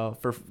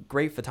for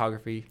great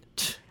photography.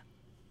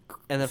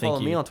 And then follow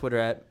me on Twitter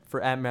at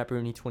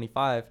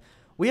MattBruni25.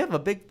 We have a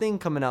big thing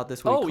coming out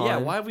this week, Oh, Colin. yeah.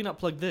 Why have we not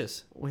plugged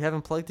this? We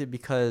haven't plugged it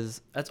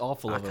because that's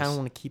awful of us. I kind of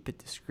want to keep it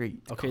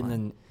discreet. Okay, Colin.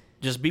 then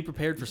just be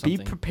prepared for something.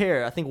 Be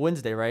prepared. I think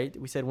Wednesday, right?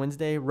 We said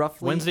Wednesday,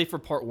 roughly. Wednesday for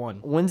part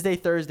 1.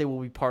 Thursday will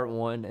be part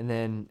 1, and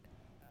then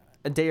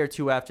a day or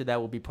two after that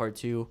will be part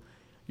 2.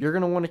 You're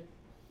gonna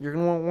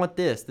want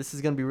this. This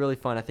is gonna be really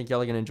fun. I think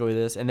y'all are gonna enjoy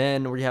this. And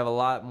then we have a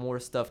lot more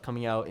stuff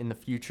coming out in the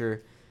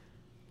future,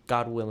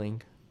 God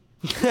willing.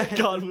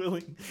 God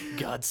willing.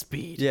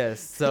 Godspeed. Yes.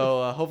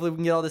 So hopefully we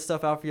can get all this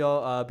stuff out for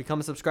y'all. Become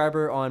a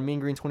subscriber on Mean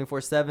Green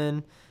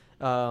 24/7.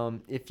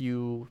 If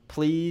you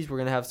please, we're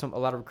gonna have a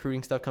lot of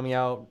recruiting stuff coming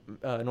out.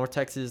 North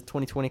Texas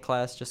 2020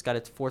 class just got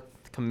its 4th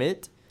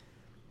commit.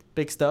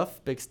 Big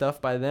stuff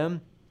by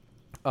them.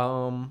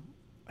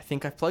 I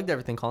think I've plugged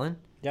everything, Colin.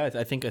 Yeah,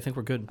 I think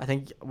we're good. I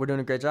think we're doing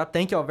a great job.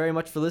 Thank y'all very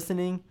much for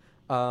listening.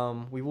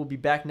 We will be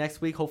back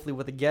next week, hopefully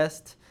with a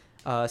guest.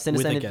 Send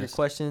us any of your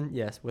questions.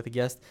 Yes, with a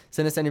guest.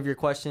 Send us any of your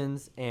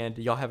questions, and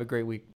y'all have a great week.